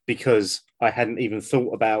because I hadn't even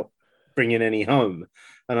thought about bringing any home.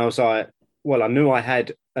 And I was like, well, I knew I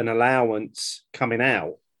had an allowance coming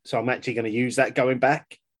out, so I'm actually going to use that going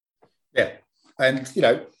back. Yeah. And,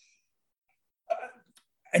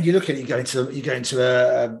 and you look at it, you go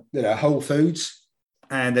into Whole Foods,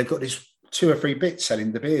 and they've got this 2 or 3 bits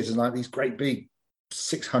selling the beers, and like these great big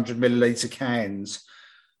 600 milliliter cans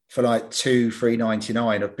for like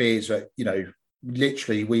 $3.99 of beers that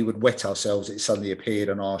literally we would wet ourselves. It suddenly appeared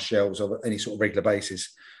on our shelves on any sort of regular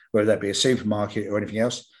basis, whether that be a supermarket or anything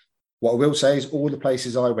else. What I will say is all the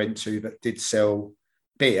places I went to that did sell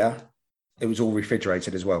beer, it was all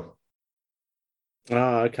refrigerated as well.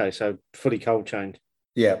 Oh, okay. So fully cold chained.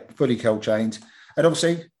 Yeah, fully cold chained. And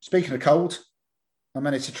obviously, speaking of cold, I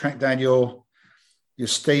managed to track down your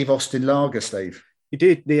Steve Austin lager, Steve. You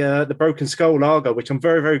did, the Broken Skull lager, which I'm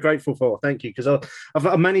very, very grateful for. Thank you, because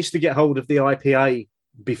I've managed to get hold of the IPA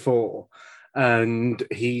before, and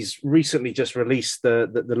he's recently just released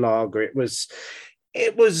the lager. It was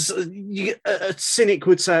a cynic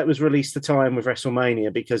would say it was released to time with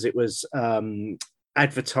WrestleMania because it was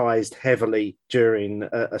advertised heavily during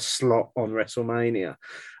a slot on WrestleMania.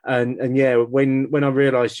 And yeah, when I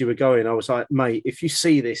realised you were going, I was like, mate, if you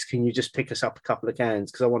see this, can you just pick us up a couple of cans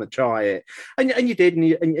because I want to try it? And you did,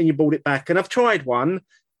 and you brought it back. And I've tried one.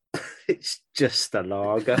 It's just a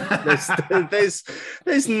lager.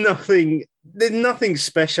 There's nothing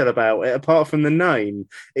special about it apart from the name.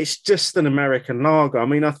 It's just an American lager. I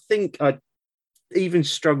mean, I think I even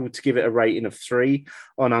struggled to give it a rating of 3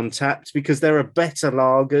 on Untapped because there are better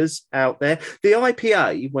lagers out there. The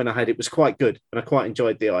IPA, when I had it, was quite good, and I quite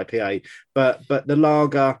enjoyed the IPA. But the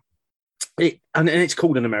lager, and it's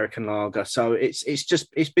called an American lager, so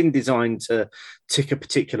it's been designed to tick a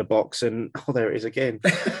particular box. And there it is again.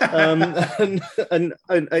 And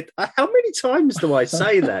how many times do I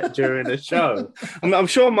say that during a show? I'm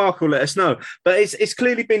sure Mark will let us know. But it's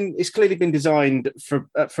clearly been designed for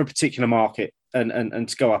a particular market. and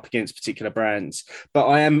to go up against particular brands. But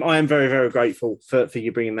I am very, very grateful for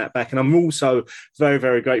you bringing that back. And I'm also very,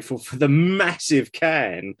 very grateful for the massive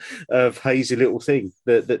can of Hazy Little Thing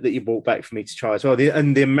that you brought back for me to try as well.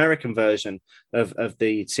 And the American version of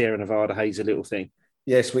the Sierra Nevada Hazy Little Thing.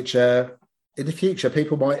 Yes, which in the future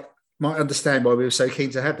people might understand why we were so keen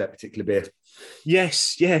to have that particular beer.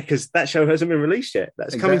 Yes, yeah, because that show hasn't been released yet.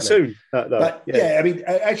 That's coming soon. But I mean,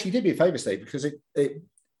 actually, did me a favour, Steve, because it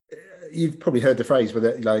you've probably heard the phrase with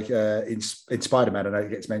it, like in Spider-Man, I know it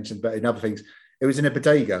gets mentioned, but in other things, it was in a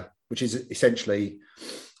bodega, which is essentially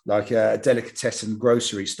like a delicatessen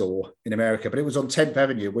grocery store in America. But it was on 10th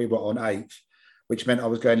Avenue. We were on 8th, which meant I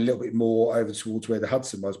was going a little bit more over towards where the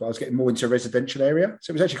Hudson was, but I was getting more into a residential area.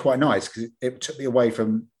 So it was actually quite nice because it took me away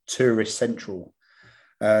from tourist central.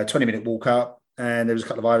 20-minute walk up, and there was a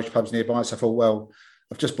couple of Irish pubs nearby. So I thought, well,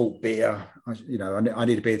 I've just bought beer. I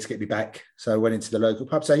need a beer to get me back. So I went into the local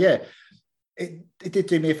pub. So yeah, it did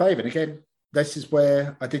do me a favour. And again, this is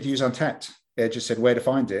where I did use Untapped. It just said where to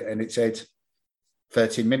find it, and it said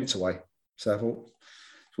 13 minutes away. So I thought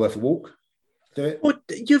it's worth a walk. Do it. Well,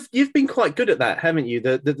 you've been quite good at that, haven't you?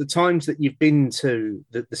 The times that you've been to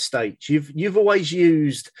the States, you've always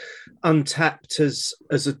used Untapped as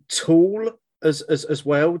a tool as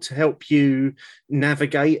well to help you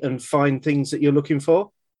navigate and find things that you're looking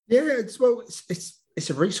for. Yeah, it's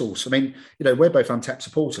a resource. I mean, we're both Untapped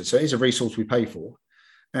supporters, so it is a resource we pay for.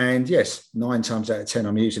 And yes, 9 times out of 10,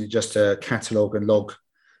 I'm using it just to catalogue and log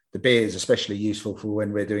the beers, especially useful for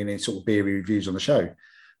when we're doing any sort of beer reviews on the show.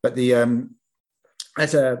 But the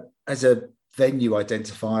as a venue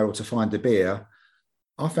identifier or to find a beer,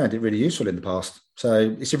 I found it really useful in the past.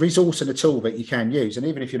 So it's a resource and a tool that you can use. And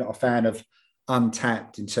even if you're not a fan of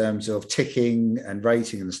Untapped in terms of ticking and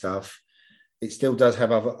rating and stuff, it still does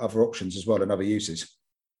have other options as well and other uses.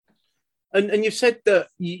 And you've said that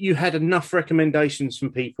you had enough recommendations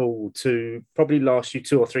from people to probably last you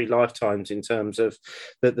 2 or 3 lifetimes in terms of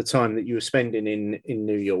the time that you were spending in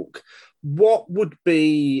New York. What would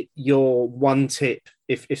be your one tip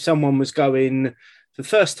if someone was going for the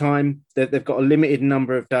first time, that they've got a limited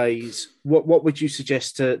number of days? What would you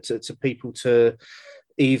suggest to people to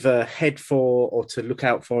either head for or to look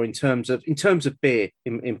out for in terms of beer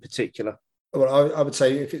in particular? Well, I would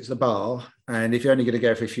say if it's the bar, and if you're only going to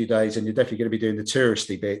go for a few days and you're definitely going to be doing the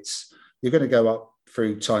touristy bits, you're going to go up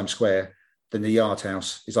through Times Square, then the Yard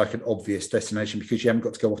House is like an obvious destination because you haven't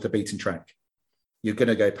got to go off the beaten track. You're going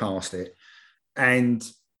to go past it. And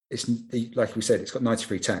it's like we said, it's got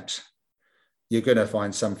 93 taps. You're going to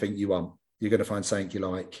find something you want. You're going to find something you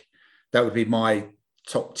like. That would be my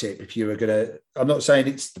top tip if you were going to. I'm not saying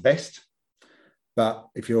it's the best, but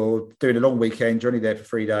if you're doing a long weekend, you're only there for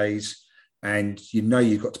 3 days, and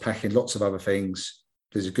you've got to pack in lots of other things,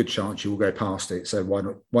 there's a good chance you will go past it. So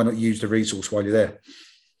why not use the resource while you're there?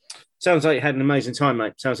 Sounds like you had an amazing time,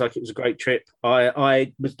 mate. Sounds like it was a great trip.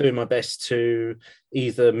 I was doing my best to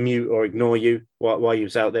either mute or ignore you while you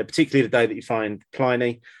was out there, particularly the day that you find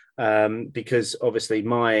Pliny, because obviously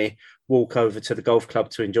my walk over to the golf club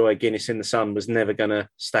to enjoy a Guinness in the sun was never going to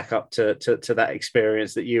stack up to that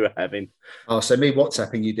experience that you were having. Oh, so me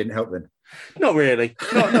WhatsApping you didn't help then? Not really,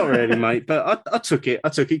 not really, mate. But I took it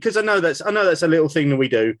because I know that's a little thing that we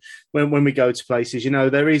do when we go to places.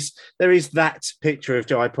 There is that picture of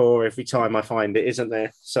Jaipur every time I find it, isn't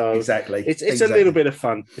there? So exactly, it's a little bit of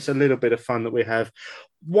fun. It's a little bit of fun that we have.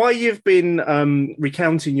 While you've been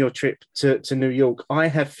recounting your trip to New York, I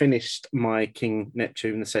have finished my King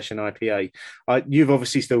Neptune, the Session IPA. You've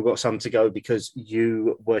obviously still got some to go because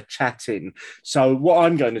you were chatting. So what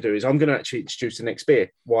I'm going to do is I'm going to actually introduce the next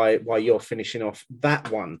beer while you're finishing off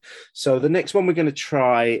that one. So the next one we're going to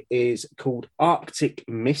try is called Arctic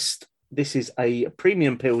Mist. This is a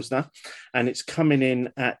premium Pilsner, and it's coming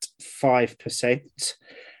in at 5%.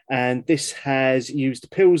 And this has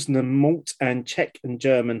used Pilsner malt and Czech and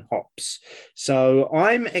German hops. So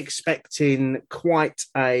I'm expecting quite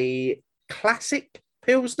a classic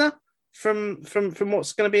Pilsner from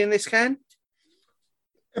what's going to be in this can.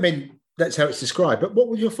 I mean, that's how it's described. But what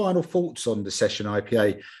were your final thoughts on the Session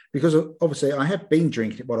IPA? Because obviously I have been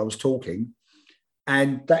drinking it while I was talking,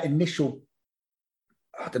 and that initial,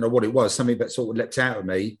 I don't know what it was, something that sort of leapt out of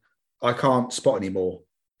me, I can't spot anymore.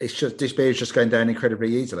 It's just, this beer is just going down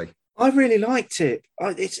incredibly easily. I really liked it.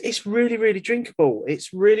 It's really, really drinkable.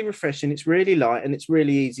 It's really refreshing. It's really light, and it's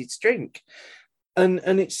really easy to drink. And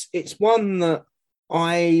it's one that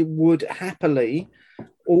I would happily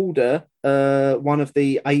order one of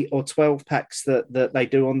the 8 or 12 packs that they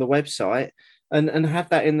do on the website and have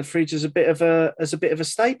that in the fridge as a bit of a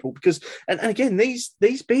staple, because and again these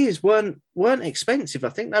beers weren't expensive. I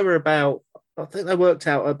think they were about I think they worked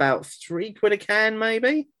out about £3 a can,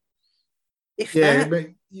 maybe. If Yeah,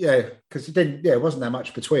 that. yeah, because it didn't. Yeah, it wasn't that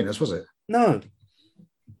much between us, was it? No.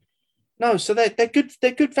 So they're good.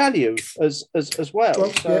 They're good value as well.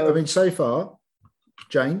 Well, So, yeah. I mean, so far,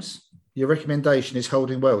 James, your recommendation is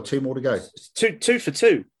holding well. 2 more to go. two for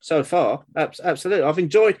two so far. Absolutely, I've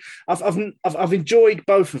enjoyed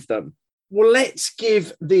both of them. Well, let's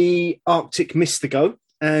give the Arctic Mist a go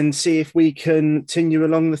and see if we can continue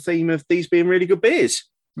along the theme of these being really good beers.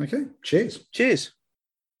 Okay, cheers. Cheers.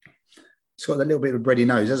 It's got that little bit of a bready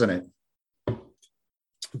nose, hasn't it?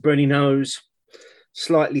 Bready nose,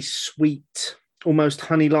 slightly sweet, almost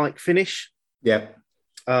honey-like finish. Yeah.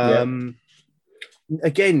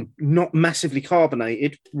 Again, not massively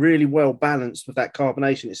carbonated, really well balanced with that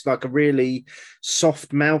carbonation. It's like a really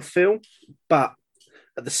soft mouthfeel, but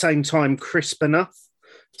at the same time crisp enough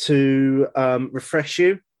to refresh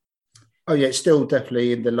you. Oh, yeah, it's still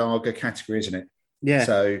definitely in the lager category, isn't it? Yeah.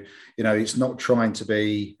 So, it's not trying to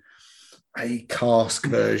be a cask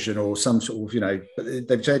version or some sort of, but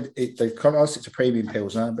they've said they've classed it to premium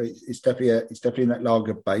pilsner, but it's definitely in that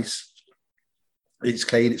lager base. It's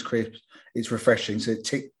clean, it's crisp, it's refreshing. So it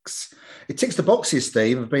ticks the boxes,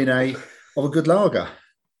 Steve, of being a good lager.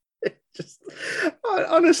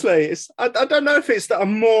 Honestly, I don't know if it's that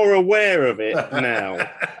I'm more aware of it now,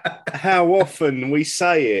 how often we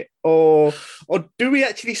say it, or do we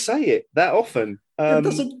actually say it that often?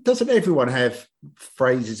 Doesn't everyone have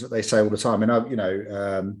phrases that they say all the time?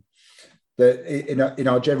 And that in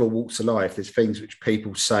our general walks of life, there's things which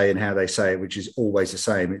people say and how they say it, which is always the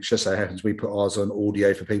same. It just so happens we put ours on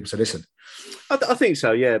audio for people to listen. I think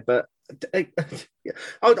so, yeah. But I'm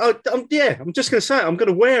just going to say it. I'm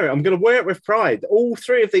going to wear it. I'm going to wear it with pride. All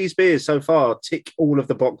three of these beers so far tick all of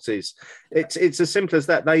the boxes. It's as simple as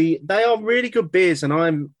that. They are really good beers, and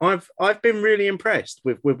I've been really impressed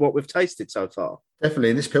with what we've tasted so far.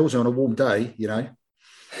 Definitely, and this pilsner on a warm day, it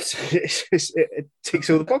ticks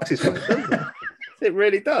all the boxes, mate, doesn't it? It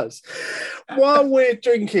really does. While we're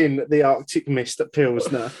drinking the Arctic Mist at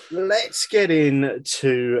Pilsner, let's get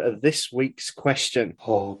into this week's question.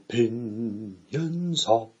 Opinions,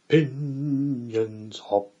 opinions,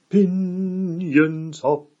 opinions,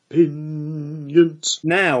 opinions.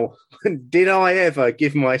 Now, did I ever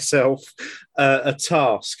give myself a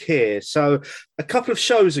task here? So a couple of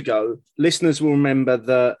shows ago, listeners will remember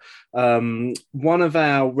that one of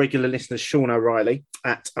our regular listeners, Sean O'Reilly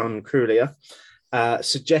at Uncrulia,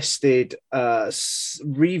 suggested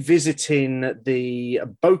revisiting the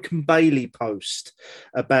Boak and Bailey post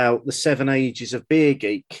about the 7 ages of Beer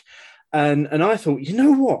Geek. And I thought, you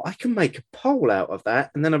know what? I can make a poll out of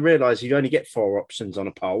that. And then I realised you only get 4 options on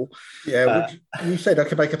a poll. Yeah, you said I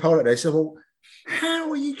could make a poll out of it. I said, well,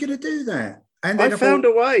 how are you going to do that? And then I found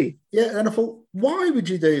a way. Yeah, and I thought, why would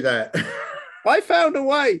you do that? I found a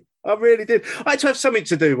way. I really did. I had to have something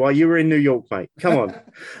to do while you were in New York, mate. Come on.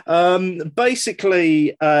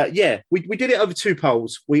 Basically, we did it over 2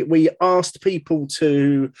 polls. We asked people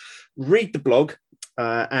to read the blog.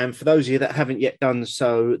 And for those of you that haven't yet done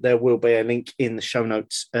so, there will be a link in the show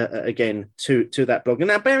notes again to that blog. And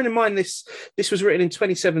now, bearing in mind, this was written in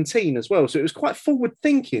 2017 as well, so it was quite forward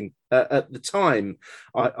thinking at the time,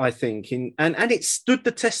 I think, and it stood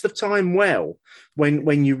the test of time well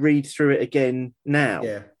when you read through it again now.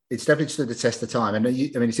 Yeah, it's definitely stood the test of time. And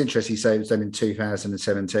it's interesting you say it was done in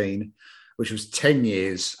 2017, which was 10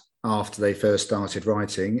 years after they first started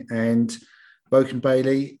writing, and Boak and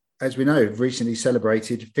Bailey, as we know, recently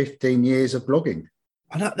celebrated 15 years of blogging.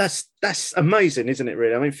 I know, that's amazing, isn't it?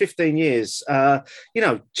 Really, I mean, 15 years.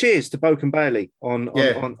 Cheers to Boak and Bailey on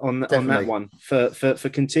that one for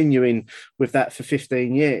continuing with that for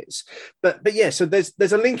 15 years. But yeah, so there's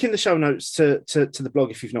a link in the show notes to the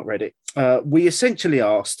blog if you've not read it. We essentially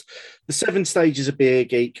asked the 7 stages of Beer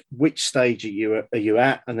Geek, which stage are you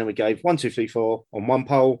at, and then we gave 1, 2, 3, 4 on one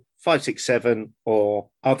poll, 5, 6, 7 or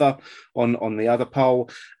other on the other poll.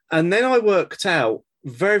 And then I worked out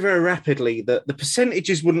very, very rapidly that the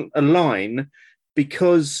percentages wouldn't align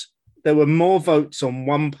because there were more votes on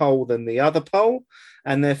one poll than the other poll,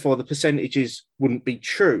 and therefore the percentages wouldn't be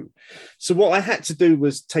true. So what I had to do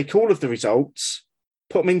was take all of the results,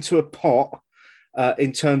 put them into a pot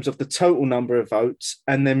in terms of the total number of votes,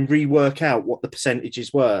 and then rework out what the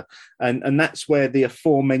percentages were. And that's where the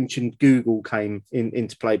aforementioned Google came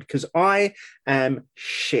into play, because I am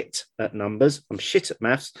shit at numbers. I'm shit at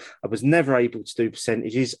maths. I was never able to do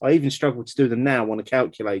percentages. I even struggle to do them now on a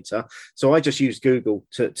calculator. So I just use Google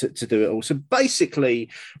to do it all. So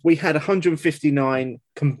basically, we had 159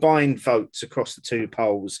 combined votes across the 2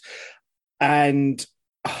 polls. And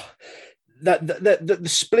the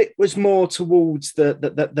split was more towards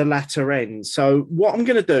the latter end. So what I'm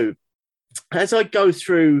going to do, as I go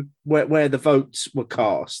through where the votes were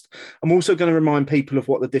cast, I'm also going to remind people of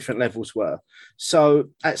what the different levels were. So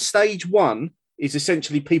at stage 1 is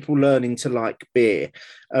essentially people learning to like beer.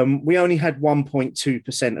 We only had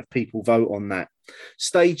 1.2% of people vote on that.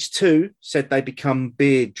 Stage 2 said they become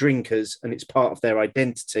beer drinkers and it's part of their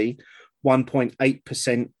identity.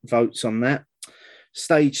 1.8% votes on that.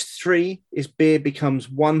 Stage 3 is beer becomes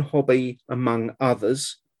one hobby among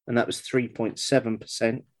others, and that was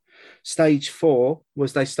 3.7%. Stage 4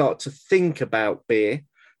 was they start to think about beer,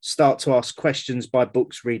 start to ask questions, buy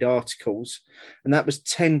books, read articles, and that was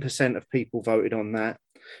 10% of people voted on that.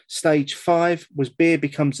 Stage 5 was beer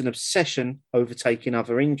becomes an obsession, overtaking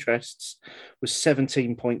other interests, was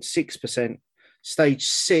 17.6%. Stage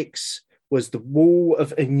 6 was the wall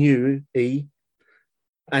of ennui,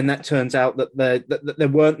 and that turns out that there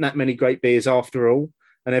weren't that many great beers after all,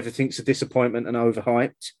 and everything's a disappointment and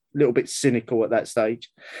overhyped. A little bit cynical at that stage.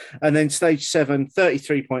 And then stage 7,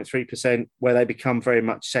 33.3%, where they become very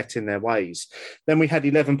much set in their ways. Then we had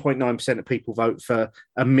 11.9% of people vote for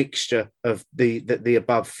a mixture of the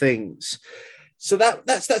above things. So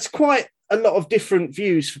that's quite a lot of different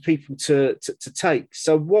views for people to take.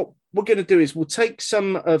 So what we're going to do is we'll take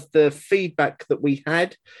some of the feedback that we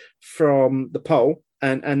had from the poll,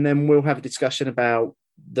 and then we'll have a discussion about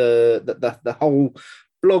the whole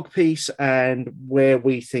blog piece and where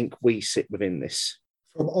we think we sit within this.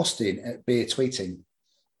 From Austin at Beer Tweeting,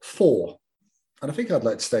 4. And I think I'd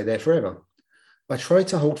like to stay there forever. I try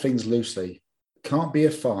to hold things loosely. Can't be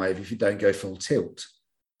a 5 if you don't go full tilt.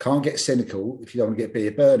 Can't get cynical if you don't want to get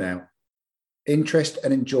beer burnout. Interest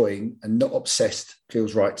and enjoying and not obsessed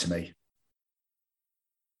feels right to me.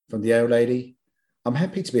 From the Ale Lady, I'm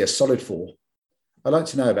happy to be a solid 4. I like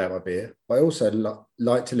to know about my beer, but I also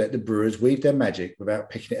like to let the brewers weave their magic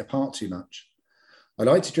without picking it apart too much. I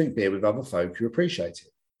like to drink beer with other folk who appreciate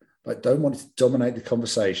it, but don't want it to dominate the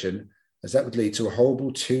conversation, as that would lead to a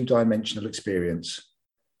horrible 2-dimensional experience.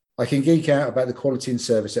 I can geek out about the quality and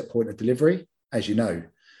service at point of delivery, as you know,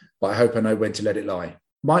 but I hope I know when to let it lie.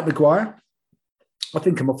 Mike Maguire, I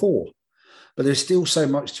think I'm a 4, but there's still so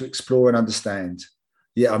much to explore and understand.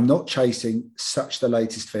 Yet I'm not chasing such the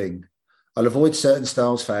latest thing. I'll avoid certain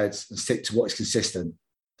styles fads and stick to what is consistent.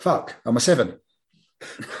 Fuck, I'm a 7.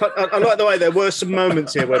 I like the way there were some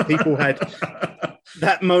moments here where people had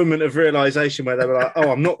that moment of realization where they were like,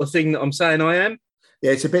 oh, I'm not the thing that I'm saying I am.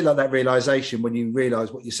 Yeah, it's a bit like that realization when you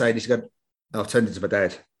realize what you're saying is going, I've turned into my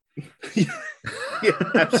dad. Yeah,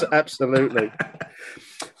 absolutely.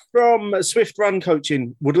 From Swift Run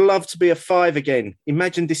Coaching, would love to be a 5 again.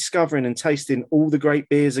 Imagine discovering and tasting all the great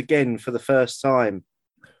beers again for the first time.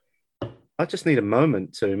 I just need a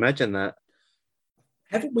moment to imagine that.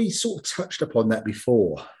 Haven't we sort of touched upon that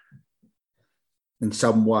before in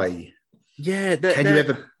some way? Yeah.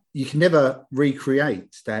 You can never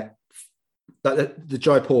recreate that. The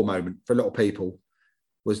Jaipur moment for a lot of people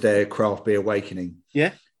was their craft beer awakening.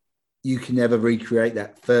 Yeah. You can never recreate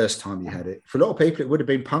that first time you had it. For a lot of people, it would have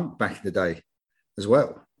been punk back in the day as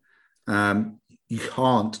well. You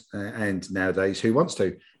can't, and nowadays, who wants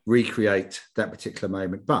to recreate that particular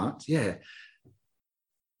moment? But yeah,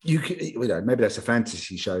 maybe that's a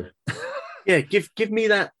fantasy show. Yeah, give me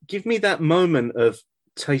that moment of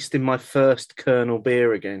tasting my first Kernel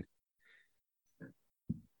beer again.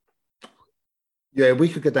 Yeah, we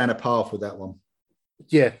could go down a path with that one.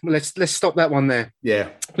 Yeah, let's stop that one there. Yeah,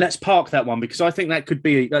 let's park that one because I think that could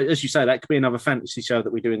be, as you say, that could be another fantasy show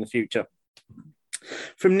that we do in the future.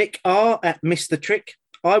 From Nick R at Mr. Trick,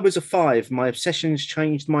 I was a 5. My obsessions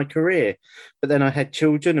changed my career, but then I had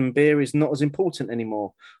children and beer is not as important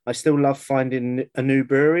anymore. I still love finding a new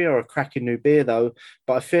brewery or a cracking new beer though,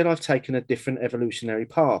 but I feel I've taken a different evolutionary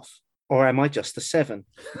path. Or am I just a 7?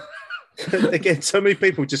 Again, so many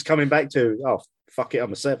people just coming back to, oh, fuck it,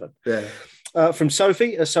 I'm a 7. Yeah. From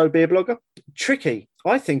Sophie, a So Beer blogger, tricky.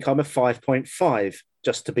 I think I'm a 5.5,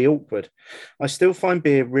 just to be awkward. I still find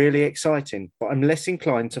beer really exciting, but I'm less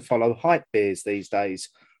inclined to follow hype beers these days.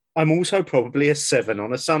 I'm also probably a 7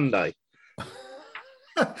 on a Sunday.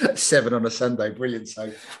 7 on a Sunday, brilliant.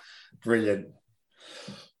 So brilliant.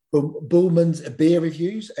 Bullman's beer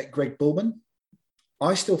reviews at Greg Bullman.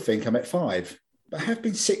 I still think I'm at 5, but I have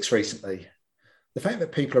been 6 recently. The fact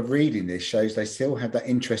that people are reading this shows they still have that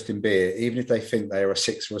interest in beer, even if they think they are a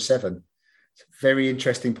 6 or a 7. It's a very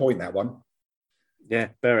interesting point, that one. Yeah,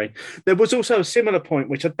 very. There was also a similar point,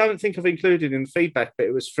 which I don't think I've included in the feedback, but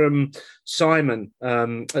it was from Simon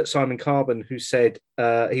at Simon Carbon, who said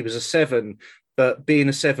he was a 7, but being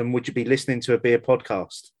a 7, would you be listening to a beer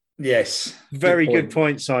podcast? Yes. Very good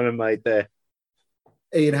point Simon made there.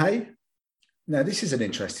 Ian Hay. Now, this is an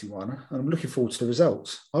interesting one. I'm looking forward to the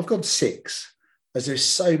results. I've gone 6, as there's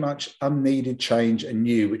so much unneeded change and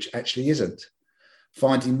new, which actually isn't.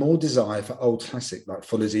 Finding more desire for old classic like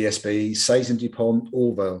Fuller's ESB, Saison DuPont,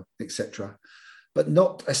 Orville, etc. But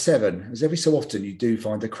not a 7, as every so often you do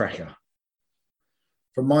find a cracker.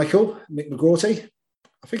 From Michael, Mick McGrorty,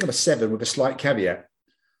 I think I'm a 7 with a slight caveat.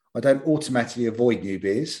 I don't automatically avoid new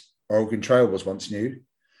beers. Oregon Trail was once new.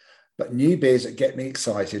 But new beers that get me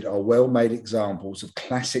excited are well-made examples of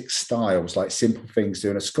classic styles like Simple Things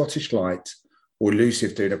doing a Scottish Light or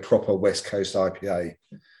Elusive doing a proper West Coast IPA.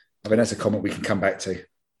 I mean, that's a comment we can come back to.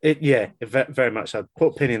 Very much so.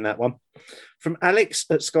 Put a pin in that one. From Alex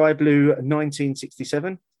at Sky Blue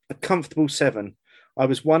 1967, a comfortable 7. I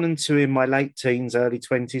was 1 and 2 in my late teens, early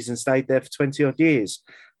 20s and stayed there for 20 odd years.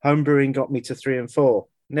 Homebrewing got me to 3 and 4.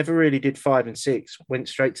 Never really did 5 and 6. Went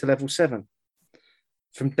straight to level 7.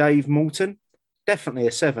 From Dave Moulton, definitely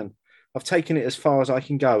a 7. I've taken it as far as I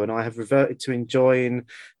can go and I have reverted to enjoying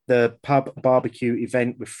the pub barbecue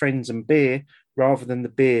event with friends and beer rather than the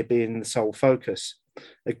beer being the sole focus.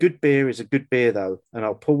 A good beer is a good beer though, and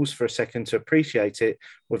I'll pause for a second to appreciate it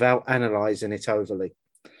without analysing it overly.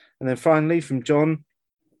 And then finally from John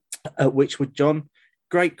at Witchwood John,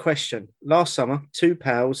 great question. Last summer, 2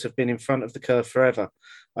 pals have been in front of the curve forever.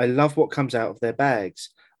 I love what comes out of their bags.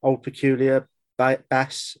 Old Peculiar,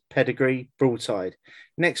 Bass, Pedigree, Broadside.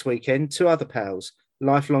 Next weekend, 2 other pals,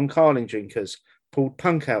 lifelong Carling drinkers, pulled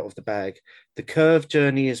punk out of the bag. The curve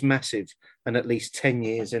journey is massive and at least 10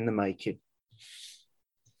 years in the making.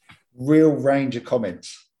 Real range of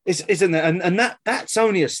comments. Isn't there? And that's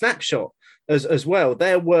only a snapshot as well.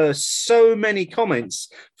 There were so many comments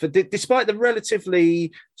despite the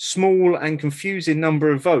relatively small and confusing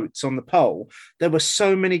number of votes on the poll. There were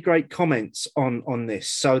so many great comments on this.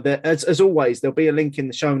 So there, as always, there'll be a link in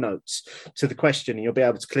the show notes to the question, and you'll be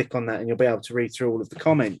able to click on that, and you'll be able to read through all of the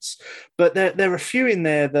comments. But there are a few in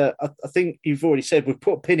there that I think you've already said. We've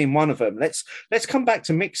put a pin in one of them. Let's come back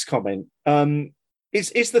to Mick's comment.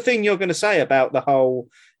 Is the thing you're going to say about the whole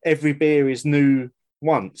every beer is new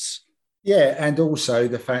once? Yeah, and also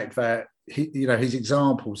the fact that his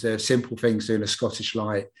examples, they're Simple Things doing a Scottish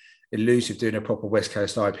Light, Elusive doing a proper West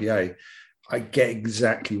Coast IPA. I get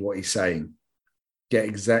exactly what he's saying, get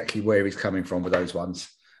exactly where he's coming from with those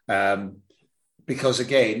ones. Because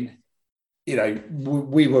again,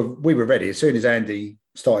 we were ready as soon as Andy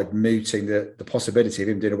started mooting the possibility of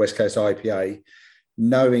him doing a West Coast IPA,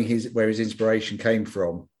 knowing where his inspiration came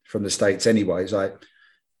from the States anyway. It's like,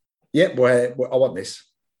 I want this.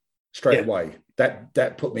 Straight away.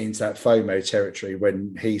 That put me into that FOMO territory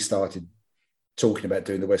when he started talking about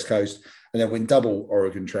doing the West Coast. And then when double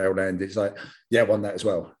Oregon Trail landed, it's like, I want that as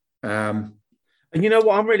well. And you know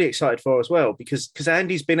what I'm really excited for as well, because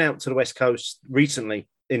Andy's been out to the West Coast recently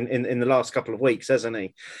in the last couple of weeks, hasn't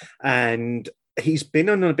he? And he's been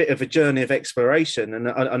on a bit of a journey of exploration. And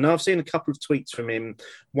I know I've seen a couple of tweets from him,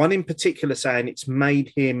 one in particular saying it's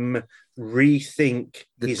made him rethink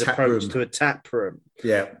his approach to a tap room.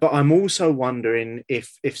 Yeah. But I'm also wondering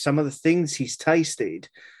if some of the things he's tasted,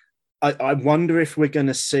 I wonder if we're going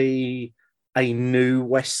to see a new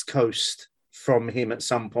West Coast from him at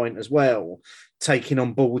some point as well, taking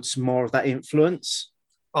on board some more of that influence.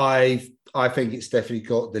 I think it's definitely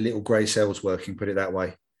got the little grey cells working, put it that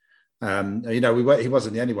way. He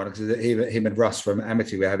wasn't the only one, because him and Russ from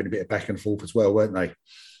Amity were having a bit of back and forth as well, weren't they,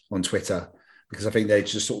 on Twitter? Because I think they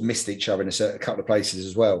just sort of missed each other in a couple of places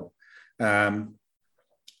as well. I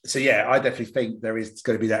definitely think there is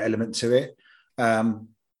going to be that element to it.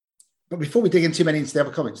 But before we dig in too many into the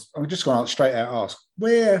other comments, I'm just going to straight out ask,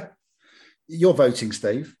 where you're voting,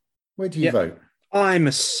 Steve? Where do you vote? I'm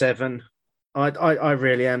a 7. I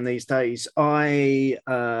really am these days. I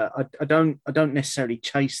don't necessarily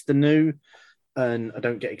chase the new, and I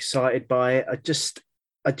don't get excited by it.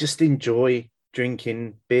 I just enjoy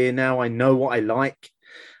drinking beer now. I know what I like,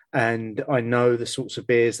 and I know the sorts of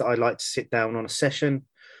beers that I like to sit down on a session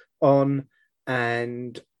on,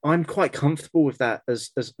 and I'm quite comfortable with that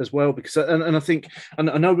as well, because and I think, and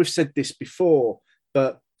I know we've said this before,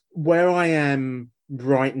 but where I am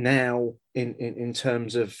right now in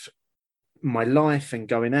terms of my life and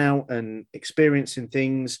going out and experiencing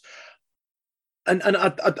things, and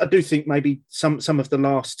I do think maybe some of the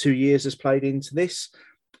last 2 years has played into this.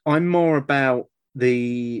 I'm more about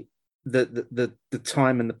the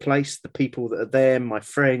time and the place, the people that are there, my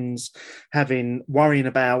friends, worrying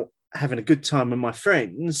about having a good time with my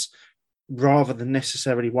friends, rather than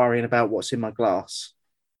necessarily worrying about what's in my glass.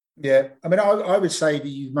 Yeah, I mean, I would say that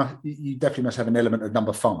you definitely must have an element of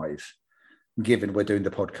number 5. given we're doing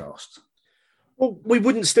the podcast. Well, we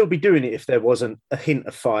wouldn't still be doing it if there wasn't a hint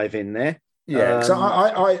of 5 in there. Yeah, so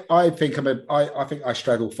I think I think I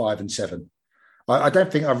straddle 5 and 7. I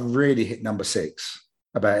don't think I've really hit number 6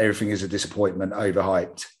 about everything is a disappointment,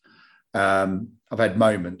 overhyped. I've had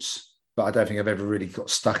moments, but I don't think I've ever really got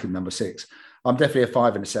stuck in number 6. I'm definitely a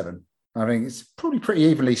 5 and a 7. I think it's probably pretty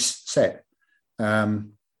evenly set. I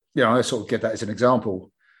sort of give that as an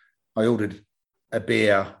example. I ordered a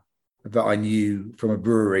beer that I knew from a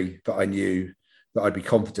brewery that I knew that I'd be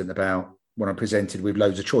confident about when I'm presented with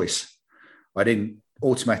loads of choice. I didn't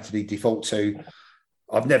automatically default to,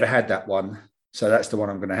 I've never had that one, so that's the one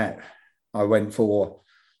I'm going to have. I went for,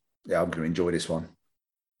 I'm going to enjoy this one.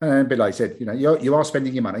 And a bit like I said, you are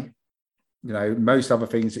spending your money. Most other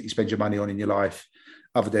things that you spend your money on in your life,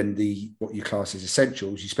 other than what you class as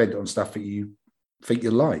essentials, you spend it on stuff that you think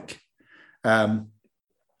you like.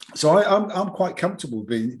 So I'm quite comfortable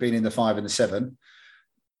being in the 5 and the 7.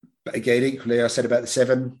 But again, equally, I said about the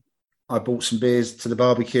 7, I bought some beers to the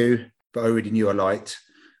barbecue that I already knew I liked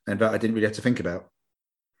and that I didn't really have to think about.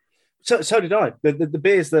 So did I. The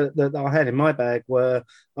beers that I had in my bag were,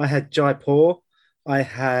 I had Jaipur, I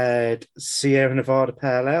had Sierra Nevada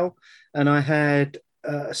Pale Ale, and I had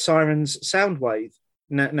Siren's Soundwave.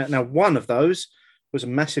 Now, one of those was a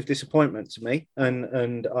massive disappointment to me,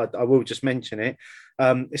 and I will just mention it.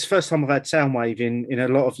 It's the first time I've had Soundwave in a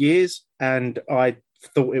lot of years, and I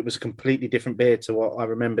thought it was a completely different beer to what I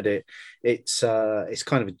remembered it. It's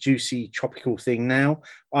kind of a juicy tropical thing now.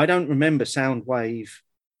 I don't remember Soundwave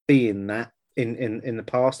being that in the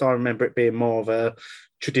past. I remember it being more of a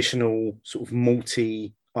traditional sort of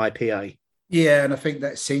malty IPA. Yeah, and I think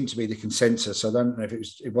that seemed to be the consensus. I don't know if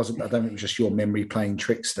it wasn't. I don't think it was just your memory playing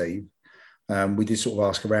tricks, Steve. We did sort of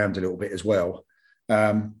ask around a little bit as well.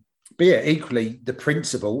 But yeah, equally, the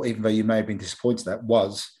principle, even though you may have been disappointed, that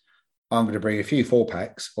was, I'm going to bring a few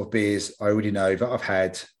 4-packs of beers I already know that I've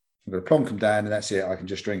had. I'm going to plonk them down, and that's it. I can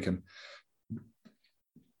just drink them.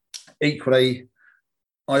 Equally,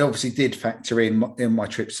 I obviously did factor in my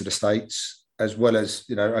trips to the States, as well as,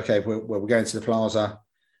 okay, we're going to the plaza,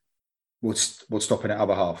 we'll stop in at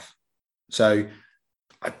other half. So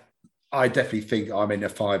I definitely think I'm in a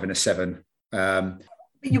 5 and a 7.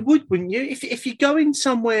 You would, wouldn't you? If you're going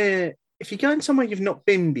somewhere, you've not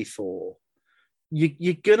been before,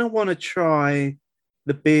 you're gonna want to try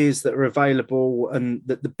the beers that are available and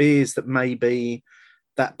the beers that maybe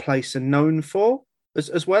that place are known for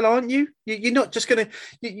as well, aren't you? You're not just gonna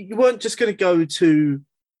you weren't just gonna go to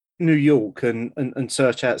New York and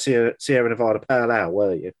search out Sierra Nevada Pale Ale,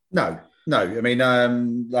 were you? No. I mean,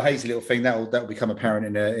 the hazy little thing that'll become apparent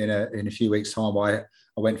in a few weeks' time. Why I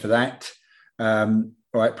went for that.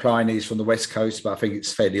 Right, Pliny's from the West Coast, but I think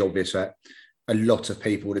it's fairly obvious that a lot of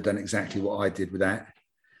people would have done exactly what I did with that.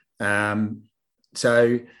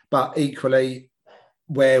 But equally,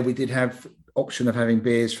 where we did have option of having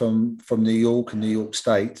beers from New York and New York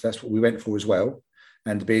State, that's what we went for as well,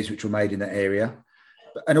 and the beers which were made in that area.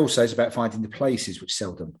 And also, it's about finding the places which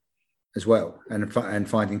sell them as well, and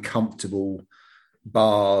finding comfortable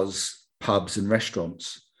bars, pubs, and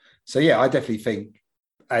restaurants. So yeah, I definitely think,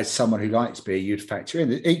 as someone who likes beer, you'd factor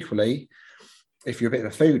in. Equally, if you're a bit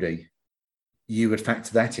of a foodie, you would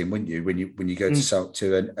factor that in, wouldn't you? When you go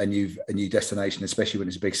to a new destination, especially when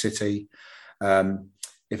it's a big city.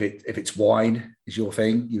 If it's wine is your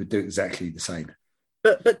thing, you would do exactly the same.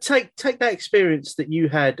 But take that experience that you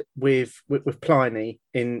had with Pliny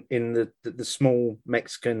in the small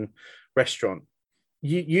Mexican restaurant.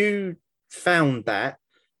 You found that,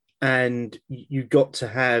 and you got to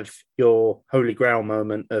have your holy grail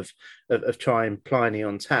moment of trying Pliny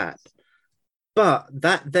on tap. But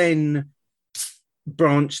that then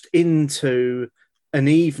branched into an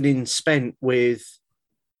evening spent with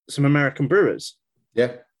some American brewers.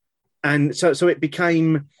 Yeah. And so it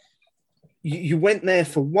became, you went there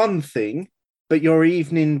for one thing, but your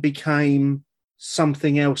evening became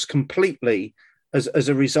something else completely as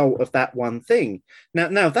a result of that one thing.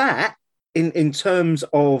 Now that, in terms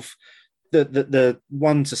of the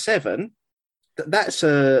 1 to 7, that's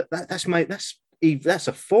a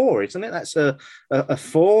 4, isn't it? That's a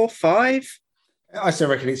 4, 5. I still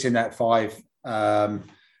reckon it's in that 5.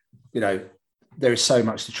 There is so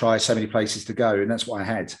much to try, so many places to go, and that's what I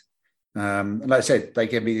had. And like I said, they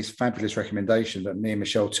gave me this fabulous recommendation that me and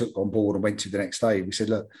Michelle took on board and went to the next day. We said,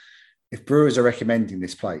 look, if brewers are recommending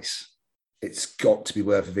this place, it's got to be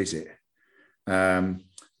worth a visit. And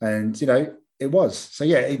it was. So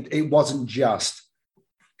yeah, it wasn't just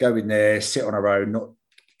go in there, sit on our own, not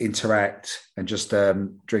interact, and just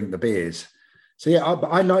drink the beers. So yeah,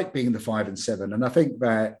 I like being the 5 and 7, and I think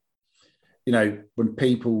that you know, when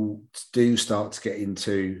people do start to get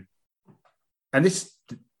into, and this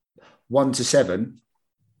 1 to 7,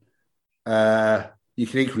 you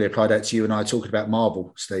can equally apply that to you and I talking about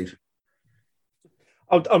Marvel, Steve.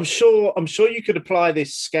 I'm sure you could apply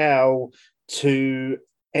this scale to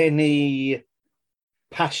any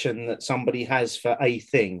passion that somebody has for a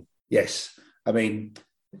thing. Yes. I mean,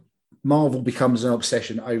 Marvel becomes an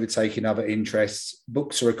obsession, overtaking other interests.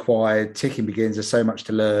 Books are required. Ticking begins. There's so much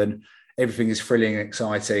to learn. Everything is thrilling and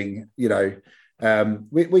exciting. You know,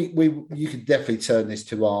 you could definitely turn this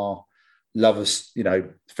to our lovers, you know,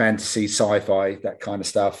 fantasy, sci-fi, that kind of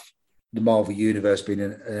stuff. The Marvel Universe being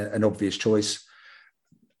an obvious choice.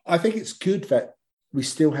 I think it's good that we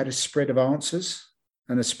still had a spread of answers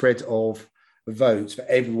and a spread of votes, but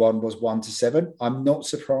everyone was 1 to 7. I'm not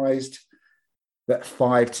surprised that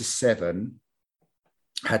 5 to 7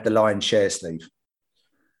 had the lion's share, Steve.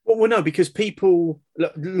 Well, no, because people,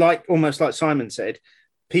 like almost like Simon said,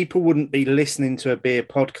 people wouldn't be listening to a beer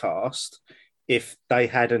podcast if they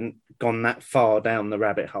hadn't gone that far down the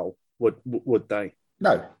rabbit hole, would they?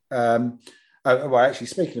 No. Well, actually,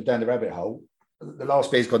 speaking of down the rabbit hole, the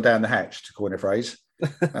last beer's gone down the hatch, to coin a phrase.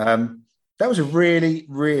 That was a really,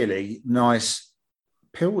 really nice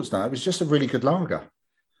Pilsner. It was just a really good lager.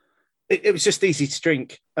 It was just easy to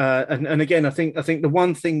drink. And again, I think the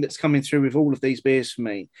one thing that's coming through with all of these beers for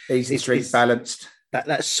me easy to drink, balanced.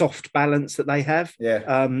 That soft balance that they have.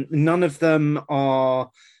 Yeah. None of them are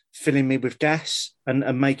filling me with gas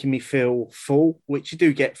and making me feel full, which you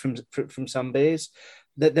do get from some beers.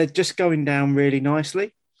 That they're just going down really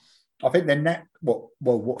nicely. I think they're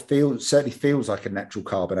what certainly feels like a natural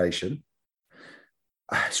carbonation.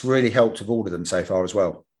 It's really helped with all of them so far as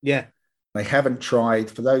well. Yeah. They haven't tried,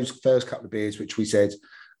 for those first couple of beers, which we said,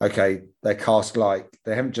 okay, they're cask-like.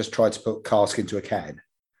 They haven't just tried to put cask into a can.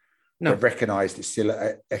 No. They've recognised it's still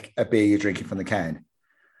a beer you're drinking from the can.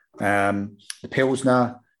 The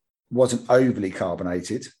Pilsner wasn't overly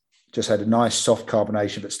carbonated, just had a nice soft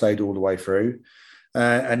carbonation that stayed all the way through.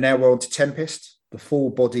 And now we're on to Tempest, the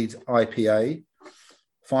full-bodied IPA,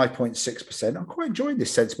 5.6%. I'm quite enjoying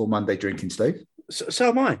this sensible Monday drinking, Steve. So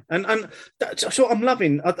am I. And that's what I'm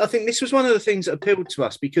loving. I think this was one of the things that appealed to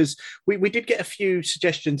us because we did get a few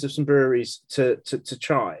suggestions of some breweries to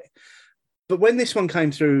try. But when this one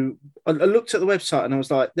came through, I looked at the website and I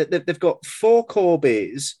was like, they've got 4 core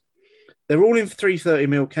beers. They're all in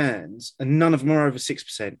 330ml cans and none of them are over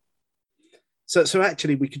 6%. So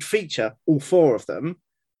actually we could feature all 4 of them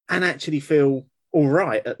and actually feel all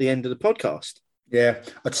right at the end of the podcast. Yeah.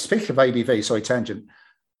 Speaking of ABV, sorry, tangent.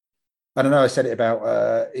 I don't know, I said it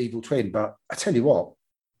about Evil Twin, but I tell you what,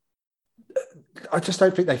 I just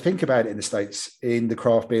don't think they think about it in the States, in the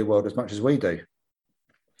craft beer world, as much as we do.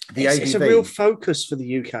 It's a real focus for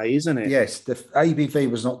the UK, isn't it? Yes, the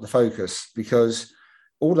ABV was not the focus because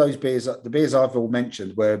all those beers, the beers I've all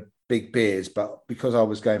mentioned were big beers, but because I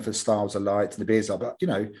was going for the styles of light and the beers, but you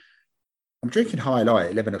know, I'm drinking High Light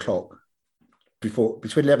at 11 o'clock,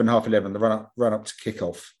 between 11 and half 11, the run up to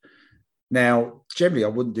kickoff. Now, generally, I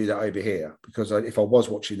wouldn't do that over here because if I was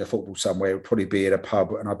watching the football somewhere, it would probably be in a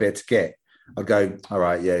pub and I'd be able to get. I'd go, all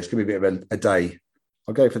right, yeah, it's going to be a bit of a day.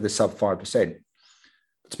 I'll go for the sub 5%.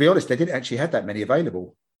 To be honest, they didn't actually have that many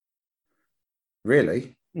available,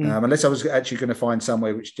 really. Unless I was actually going to find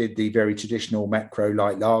somewhere which did the very traditional macro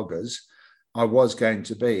light lagers, I was going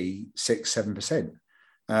to be 6-7%.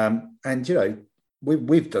 And, you know,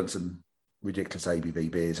 we've done some ridiculous ABV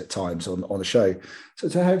beers at times on the show. So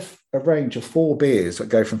to have a range of 4 beers that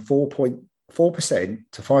go from 4.4%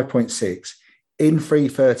 to 5.6 in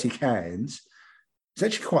 330 cans is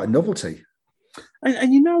actually quite a novelty.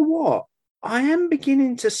 And you know what? I am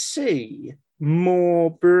beginning to see more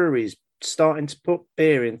breweries starting to put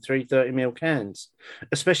beer in 330ml cans,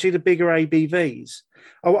 especially the bigger ABVs.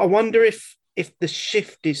 I wonder if the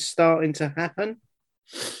shift is starting to happen.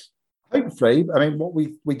 Hopefully. I mean, what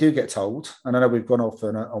we do get told, and I know we've gone off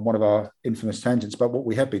on one of our infamous tangents, but what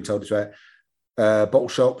we have been told is that bottle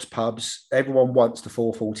shops, pubs, everyone wants the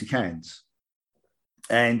 440 cans.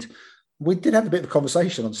 And we did have a bit of a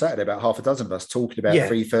conversation on Saturday, about half a dozen of us talking about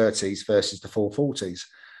 330s versus the 440s.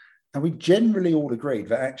 And we generally all agreed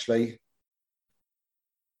that actually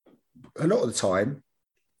a lot of the time,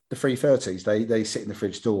 the 330s, they sit in the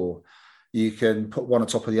fridge door. You can put one on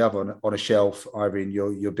top of the other on a shelf, either in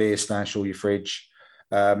your beer stash or your fridge.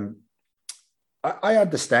 I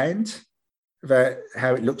understand that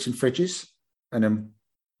how it looks in fridges and then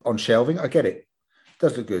on shelving. I get it. It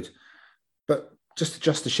does look good. But just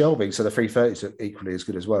adjust the shelving so the 330s are equally as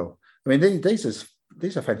good as well. I mean, these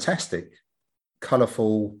are fantastic,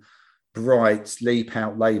 colourful, bright, leap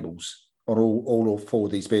out labels on all four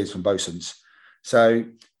of these beers from Bosun's. So,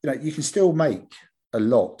 you can still make a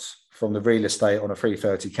lot from the real estate on a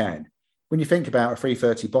 330 can. When you think about a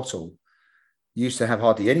 330 bottle, used to have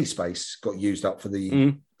hardly any space got used up for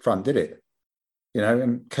the front, did it?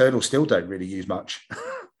 And Colonel still don't really use much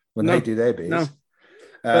when they do their beers.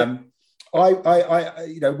 No.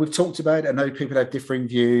 We've talked about it. I know people have differing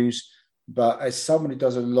views, but as someone who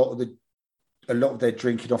does a lot of their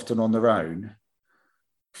drinking often on their own,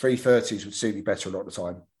 330s would suit me better a lot of the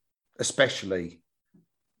time, especially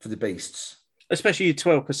for the beasts. Especially your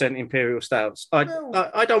 12% Imperial Stouts. I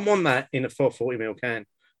don't want that in a 440ml can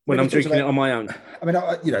when I'm drinking it on my own. I mean,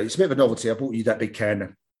 it's a bit of a novelty. I bought you that big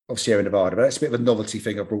can of Sierra Nevada, but that's a bit of a novelty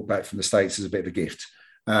thing I brought back from the States as a bit of a gift.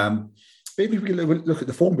 But if we look at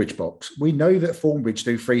the Thornbridge box, we know that Thornbridge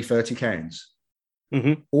do 330 cans.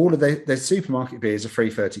 Mm-hmm. All of their supermarket beers are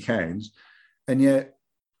 330 cans, and yet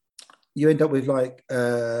you end up with like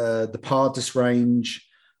the Pardus range,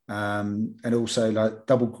 and also like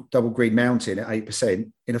double Green Mountain at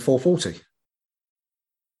 8% in a 440.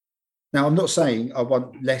 Now, I'm not saying I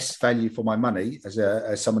want less value for my money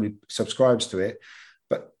as someone who subscribes to it,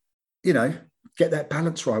 but get that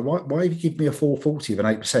balance right. Why have you give me a 440 of an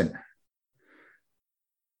 8%?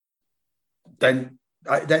 Then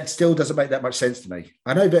that still doesn't make that much sense to me.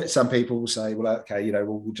 I know that some people will say, well, okay,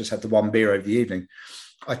 we'll just have the one beer over the evening.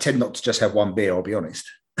 I tend not to just have one beer, I'll be honest.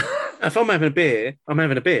 If I'm having a beer, I'm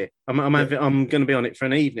having a beer. I'm going to be on it for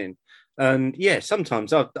an evening. And yeah,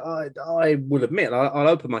 sometimes I will admit, I'll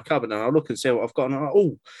open my cupboard and I'll look and see what I've got. And I'm like,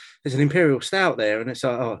 oh, there's an Imperial Stout there. And it's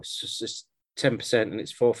like, oh, it's just 10% and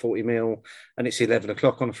it's 440ml and it's 11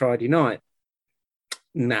 o'clock on a Friday night.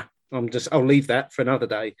 Nah, I'll leave that for another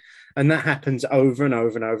day. And that happens over and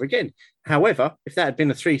over and over again. However, if that had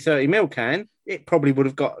been a 330ml can, it probably would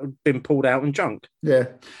have been pulled out and drunk. Yeah.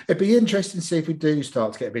 It'd be interesting to see if we do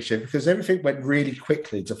start to get a bit shit, because everything went really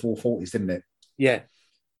quickly to 440s, didn't it? Yeah.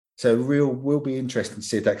 So will be interesting to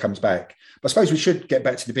see if that comes back. But I suppose we should get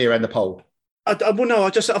back to the beer and the poll. I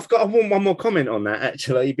want one more comment on that,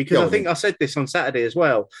 actually, because I think I said this on Saturday as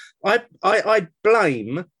well. I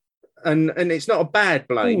blame, and it's not a bad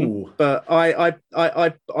blame, but I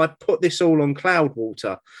put this all on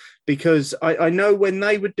Cloudwater, because I know when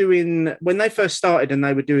they first started and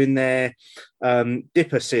they were doing their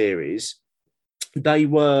Dipper series, they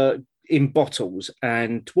were in bottles,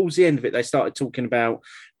 and towards the end of it, they started talking about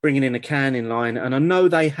bringing in a canning line. And I know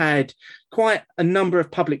they had quite a number of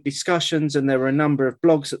public discussions, and there were a number of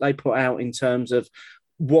blogs that they put out in terms of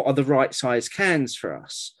what are the right size cans for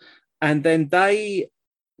us. And then they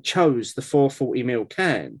chose the 440ml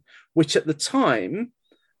can, which at the time,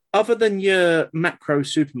 other than your macro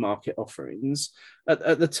supermarket offerings,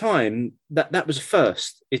 at the time, that was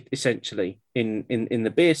first, essentially, in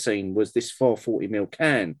the beer scene, was this 440ml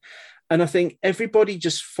can. And I think everybody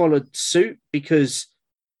just followed suit because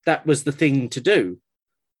that was the thing to do.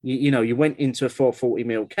 You went into a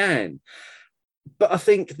 440ml can. But I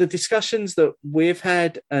think the discussions that we've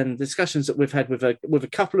had and discussions that we've had with a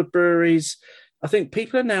couple of breweries, I think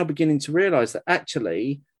people are now beginning to realise that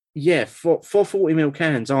actually, 440ml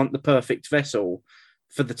cans aren't the perfect vessel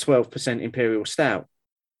for the 12% Imperial Stout.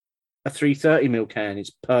 A 330ml can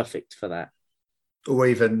is perfect for that. Or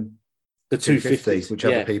even the 250, which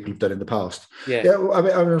other people have done in the past. Yeah, I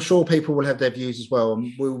mean, I'm sure people will have their views as well,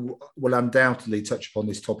 and we'll undoubtedly touch upon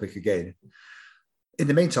this topic again. In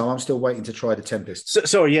the meantime, I'm still waiting to try the Tempest.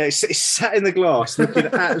 Sorry, it's sat in the glass, looking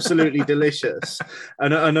absolutely delicious.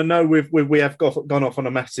 And I know we have gone off on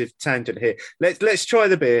a massive tangent here. Let's try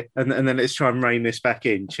the beer, and then let's try and rein this back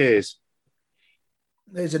in. Cheers.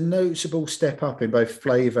 There's a noticeable step up in both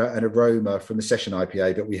flavour and aroma from the session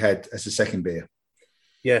IPA that we had as the second beer.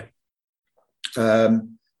 Yeah.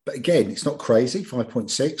 But again, it's not crazy,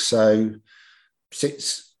 5.6. So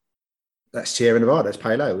that's Sierra Nevada, that's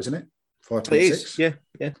Pale Ale, isn't it? 5.6. It is,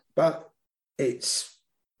 yeah. But it's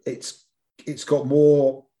got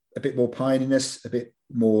a bit more pininess, a bit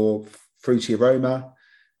more fruity aroma.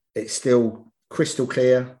 It's still crystal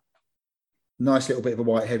clear. Nice little bit of a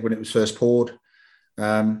white head when it was first poured.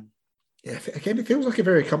 Again, it feels like a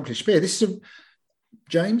very accomplished beer. This is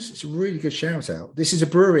James, it's a really good shout out. This is a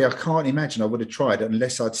brewery I can't imagine I would have tried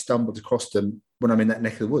unless I'd stumbled across them when I'm in that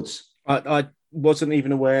neck of the woods. I wasn't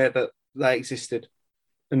even aware that they existed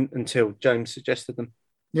until James suggested them.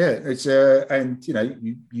 Yeah, it's and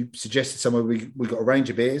you suggested somewhere we got a range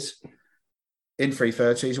of beers in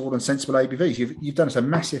 330s, all on sensible ABVs. You've done us a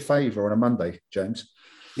massive favour on a Monday, James.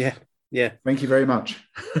 Yeah. Thank you very much.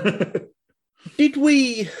 Did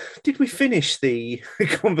we finish the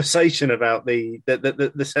conversation about the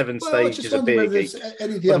seven stages of Beer Geek?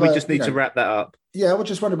 Any of the Or other, do we just need to wrap that up? Yeah, I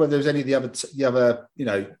just wondered whether there was any of the other,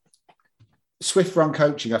 Swift Run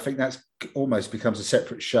coaching. I think that's almost becomes a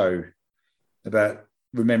separate show about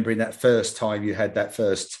remembering that first time you had that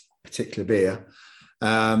first particular beer.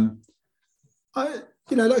 Like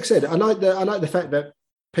I said, I like the fact that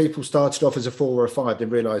people started off as a 4 or a 5, then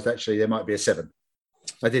realised actually there might be a 7.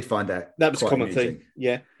 I did find that was a common thing.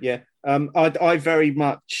 Yeah. I very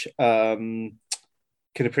much can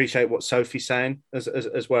appreciate what Sophie's saying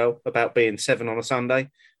as well about being 7 on a Sunday,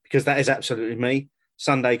 because that is absolutely me.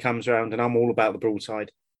 Sunday comes around and I'm all about the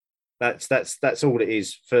broadside. That's all it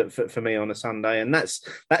is for me on a Sunday, and that's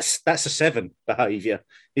a 7 behaviour,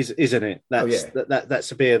 isn't it?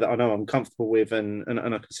 That's a beer that I know I'm comfortable with and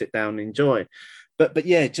I can sit down and enjoy. But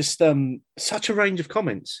yeah, just such a range of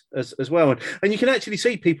comments as well, and you can actually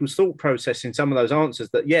see people's thought process in some of those answers.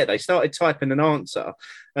 That they started typing an answer,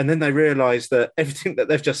 and then they realised that everything that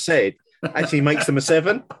they've just said actually makes them a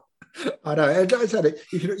 7. I know. And I said it.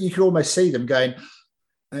 You can almost see them going,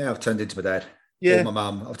 "Yeah, I've turned into my dad." Or my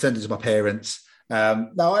mum. I've turned into my parents.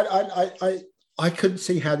 No, I couldn't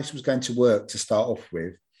see how this was going to work to start off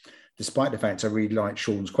with, despite the fact I really liked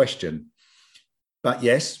Sean's question. But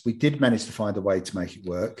yes, we did manage to find a way to make it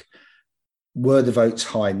work. Were the votes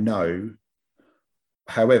high? No.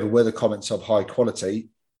 However, were the comments of high quality?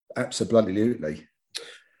 Absolutely.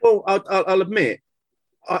 Well, I'll admit,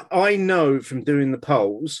 I know from doing the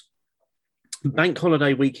polls, bank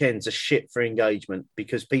holiday weekends are shit for engagement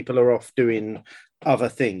because people are off doing other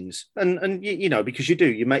things, and because you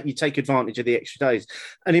take advantage of the extra days,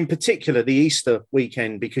 and in particular the Easter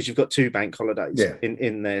weekend, because you've got 2 bank holidays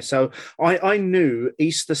in there. So I knew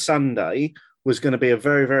Easter Sunday was going to be a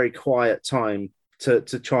very, very quiet time to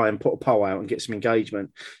try and put a poll out and get some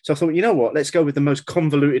engagement. So I thought, you know what, let's go with the most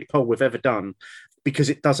convoluted poll we've ever done,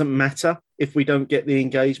 because it doesn't matter if we don't get the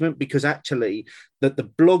engagement, because actually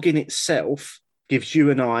the blog in itself gives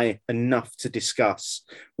you and I enough to discuss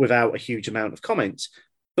without a huge amount of comments.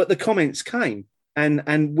 But the comments came,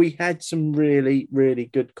 and we had some really, really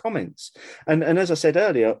good comments. And as I said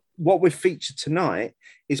earlier, what we've featured tonight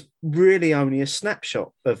is really only a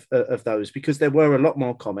snapshot of those, because there were a lot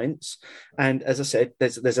more comments. And as I said,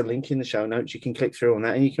 there's a link in the show notes. You can click through on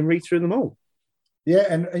that and you can read through them all. Yeah,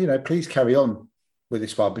 and please carry on with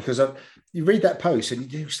this one, because you read that post and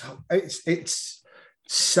you do. It's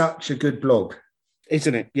such a good blog,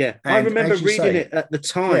 isn't it? Yeah, and I remember reading it at the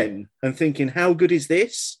time and thinking, "How good is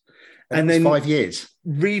this?" And then 5 years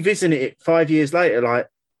revisiting it 5 years later, like,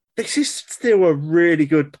 this is still a really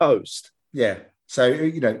good post. Yeah.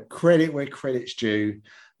 So credit where credit's due,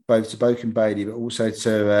 both to Boak and Bailey, but also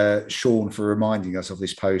to Sean for reminding us of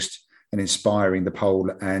this post and inspiring the poll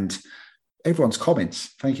and everyone's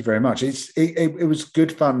comments. Thank you very much. It was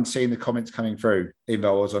good fun seeing the comments coming through, even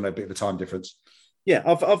though I was on a bit of a time difference. Yeah,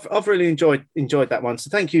 I've really enjoyed that one. So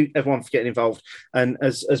thank you everyone for getting involved. And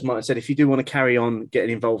as Martin said, if you do want to carry on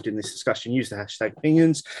getting involved in this discussion, use the hashtag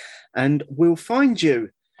opinions, and we'll find you.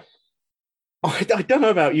 I don't know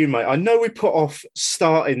about you, mate. I know we put off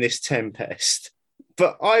starting this Tempest,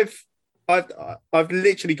 but I've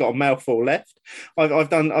literally got a mouthful left. I've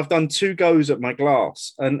done 2 goes at my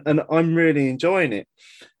glass, and I'm really enjoying it.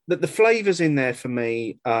 The flavours in there for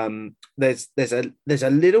me, there's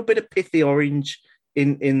a little bit of pithy orange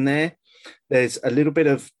in there. There's a little bit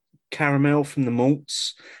of caramel from the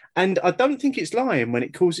malts, and I don't think it's lying when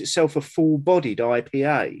it calls itself a full-bodied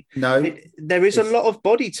IPA. No, there is a lot of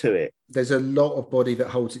body to it. There's a lot of body that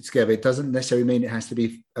holds it together. It doesn't necessarily mean it has to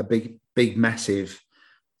be a big, massive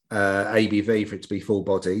ABV for it to be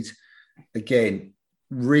full-bodied. Again,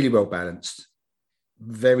 really well balanced,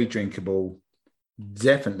 very drinkable,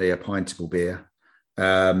 definitely a pintable beer,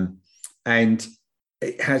 and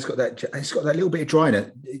it has got that. It's got that little bit of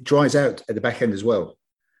dryness. It dries out at the back end as well.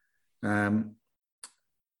 It's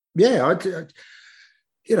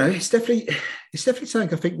definitely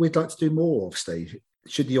something I think we'd like to do more of, Steve,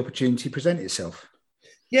 should the opportunity present itself.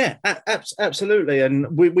 Yeah, absolutely.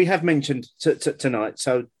 And we have mentioned tonight.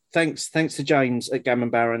 So thanks to James at Gammon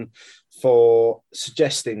Baron for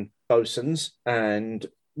suggesting Bosun's, and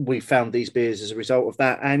we found these beers as a result of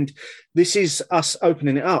that. And this is us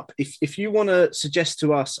opening it up. If you want to suggest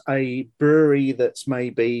to us a brewery that's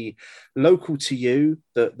maybe local to you,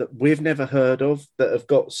 that we've never heard of, that have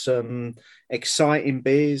got some exciting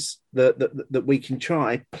beers that we can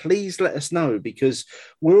try, please let us know, because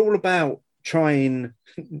we're all about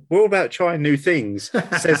we're all about trying new things,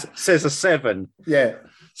 says a 7. Yeah.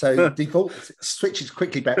 So default switches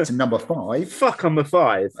quickly back to number 5. Fuck on the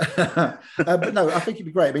 5. But no, I think it'd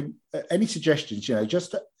be great. I mean, any suggestions,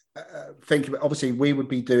 just think about, obviously we would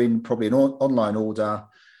be doing probably an online order.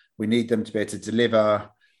 We need them to be able to deliver.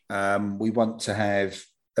 We want to have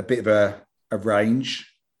a bit of a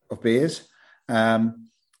range of beers.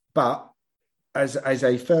 But as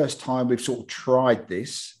a first time, we've sort of tried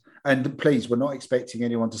this. And please, we're not expecting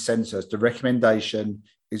anyone to censor us. The recommendation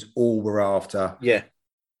is all we're after. Yeah.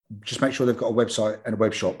 Just make sure they've got a website and a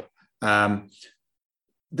web shop.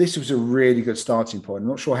 This was a really good starting point. I'm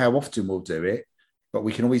not sure how often we'll do it, but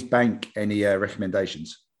we can always bank any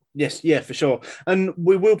recommendations. Yes, yeah, for sure. And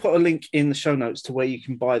we will put a link in the show notes to where you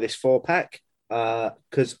can buy this 4-pack.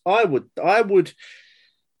 Because I would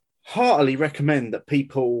heartily recommend that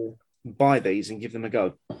people buy these and give them a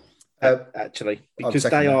go. Actually, because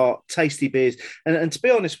they are tasty beers. And to be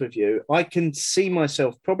honest with you, I can see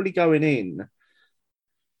myself probably going in.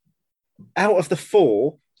 Out of the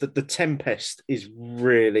 4, the Tempest is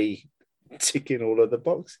really ticking all of the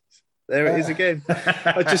boxes. There it is again.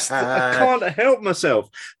 I can't help myself.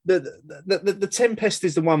 The Tempest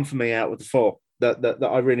is the one for me out of the 4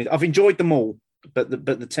 that I've enjoyed them all, but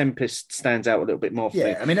the Tempest stands out a little bit more for me.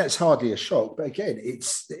 Yeah, I mean that's hardly a shock, but again, it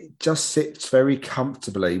just sits very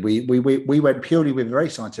comfortably. We went purely with a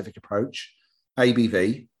very scientific approach,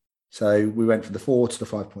 ABV. So we went from the 4 to the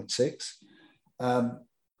 5.6.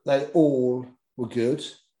 They all were good.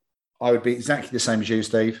 I would be exactly the same as you,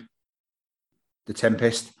 Steve, the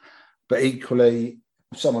Tempest. But equally,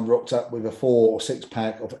 if someone rocked up with a 4 or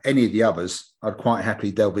 6-pack of any of the others, I'd quite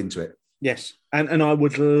happily delve into it. Yes, and I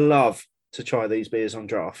would love to try these beers on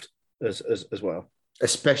draft as well.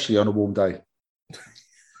 Especially on a warm day.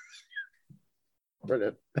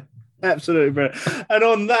 Brilliant. Absolutely brilliant. And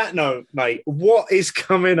on that note, mate, what is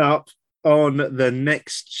coming up on the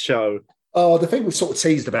next show? Oh, the thing we've sort of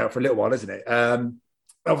teased about for a little while, isn't it?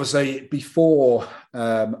 Obviously, before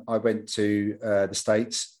I went to the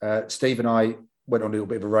States, Steve and I went on a little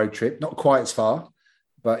bit of a road trip, not quite as far,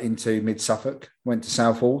 but into mid-Suffolk, went to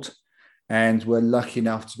Southwold, and we're lucky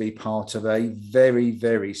enough to be part of a very,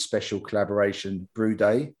 very special collaboration brew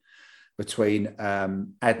day between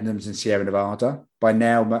Adnams and Sierra Nevada. By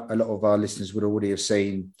now, a lot of our listeners would already have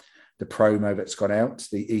seen the promo that's gone out,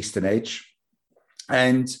 the Eastern Edge.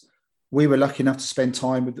 And we were lucky enough to spend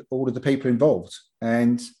time with all of the people involved.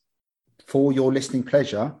 And for your listening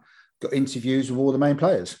pleasure, got interviews with all the main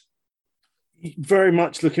players. Very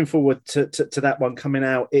much looking forward to that one coming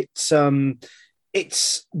out.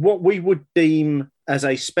 It's what we would deem as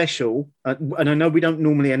a special. And I know we don't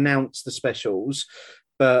normally announce the specials,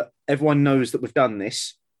 but everyone knows that we've done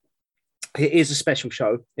this. It is a special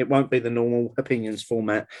show. It won't be the normal opinions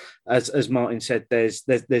format. As Martin said, there's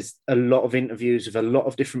a lot of interviews with a lot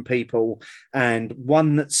of different people, and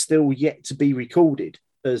one that's still yet to be recorded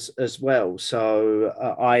as well. So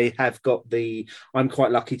I'm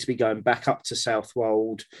quite lucky to be going back up to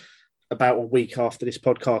Southwold about a week after this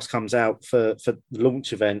podcast comes out for the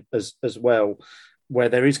launch event as well, where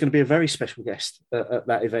there is going to be a very special guest at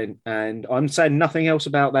that event. And I'm saying nothing else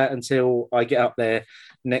about that until I get up there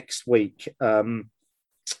next week.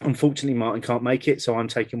 Unfortunately, Martin can't make it, so I'm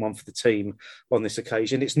taking one for the team on this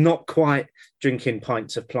occasion. It's not quite drinking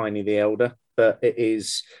pints of Pliny the Elder, but it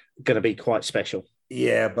is going to be quite special.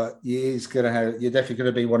 Yeah, but you're definitely going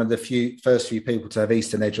to be one of the first few people to have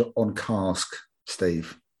Eastern Edge on cask,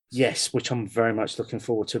 Steve. Yes, which I'm very much looking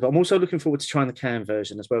forward to. But I'm also looking forward to trying the can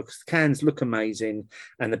version as well, because the cans look amazing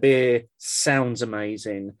and the beer sounds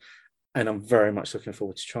amazing. And I'm very much looking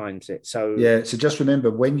forward to trying it. So just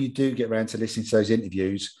remember, when you do get around to listening to those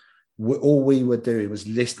interviews, all we were doing was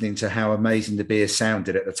listening to how amazing the beer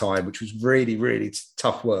sounded at the time, which was really, really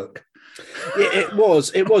tough work. Yeah, it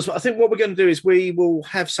was. But I think what we're going to do is we will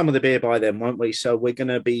have some of the beer by then, won't we? So we're going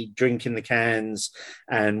to be drinking the cans,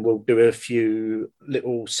 and we'll do a few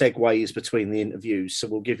little segues between the interviews. So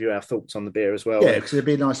we'll give you our thoughts on the beer as well. Yeah, because it'd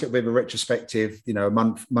be a nice little bit of a retrospective, a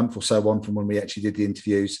month or so on from when we actually did the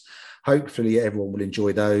interviews. Hopefully everyone will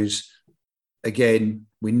enjoy those. Again,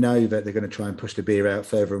 we know that they're going to try and push the beer out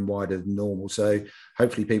further and wider than normal. So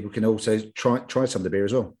hopefully people can also try some of the beer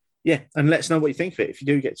as well. Yeah, and let us know what you think of it if you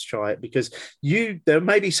do get to try it, because there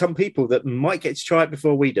may be some people that might get to try it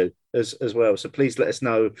before we do as well. So please let us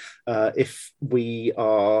know if we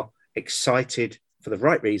are excited for the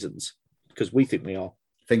right reasons, because we think we are.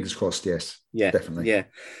 Fingers crossed, yes. Yeah, definitely. Yeah.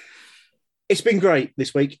 It's been great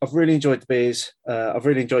this week. I've really enjoyed the beers. I've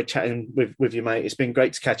really enjoyed chatting with you, mate. It's been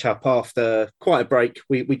great to catch up after quite a break.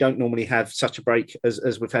 We don't normally have such a break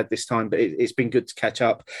as we've had this time, but it's been good to catch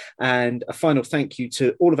up. And a final thank you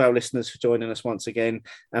to all of our listeners for joining us once again.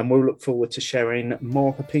 And we'll look forward to sharing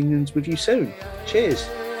more opinions with you soon. Cheers.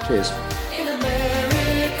 Cheers.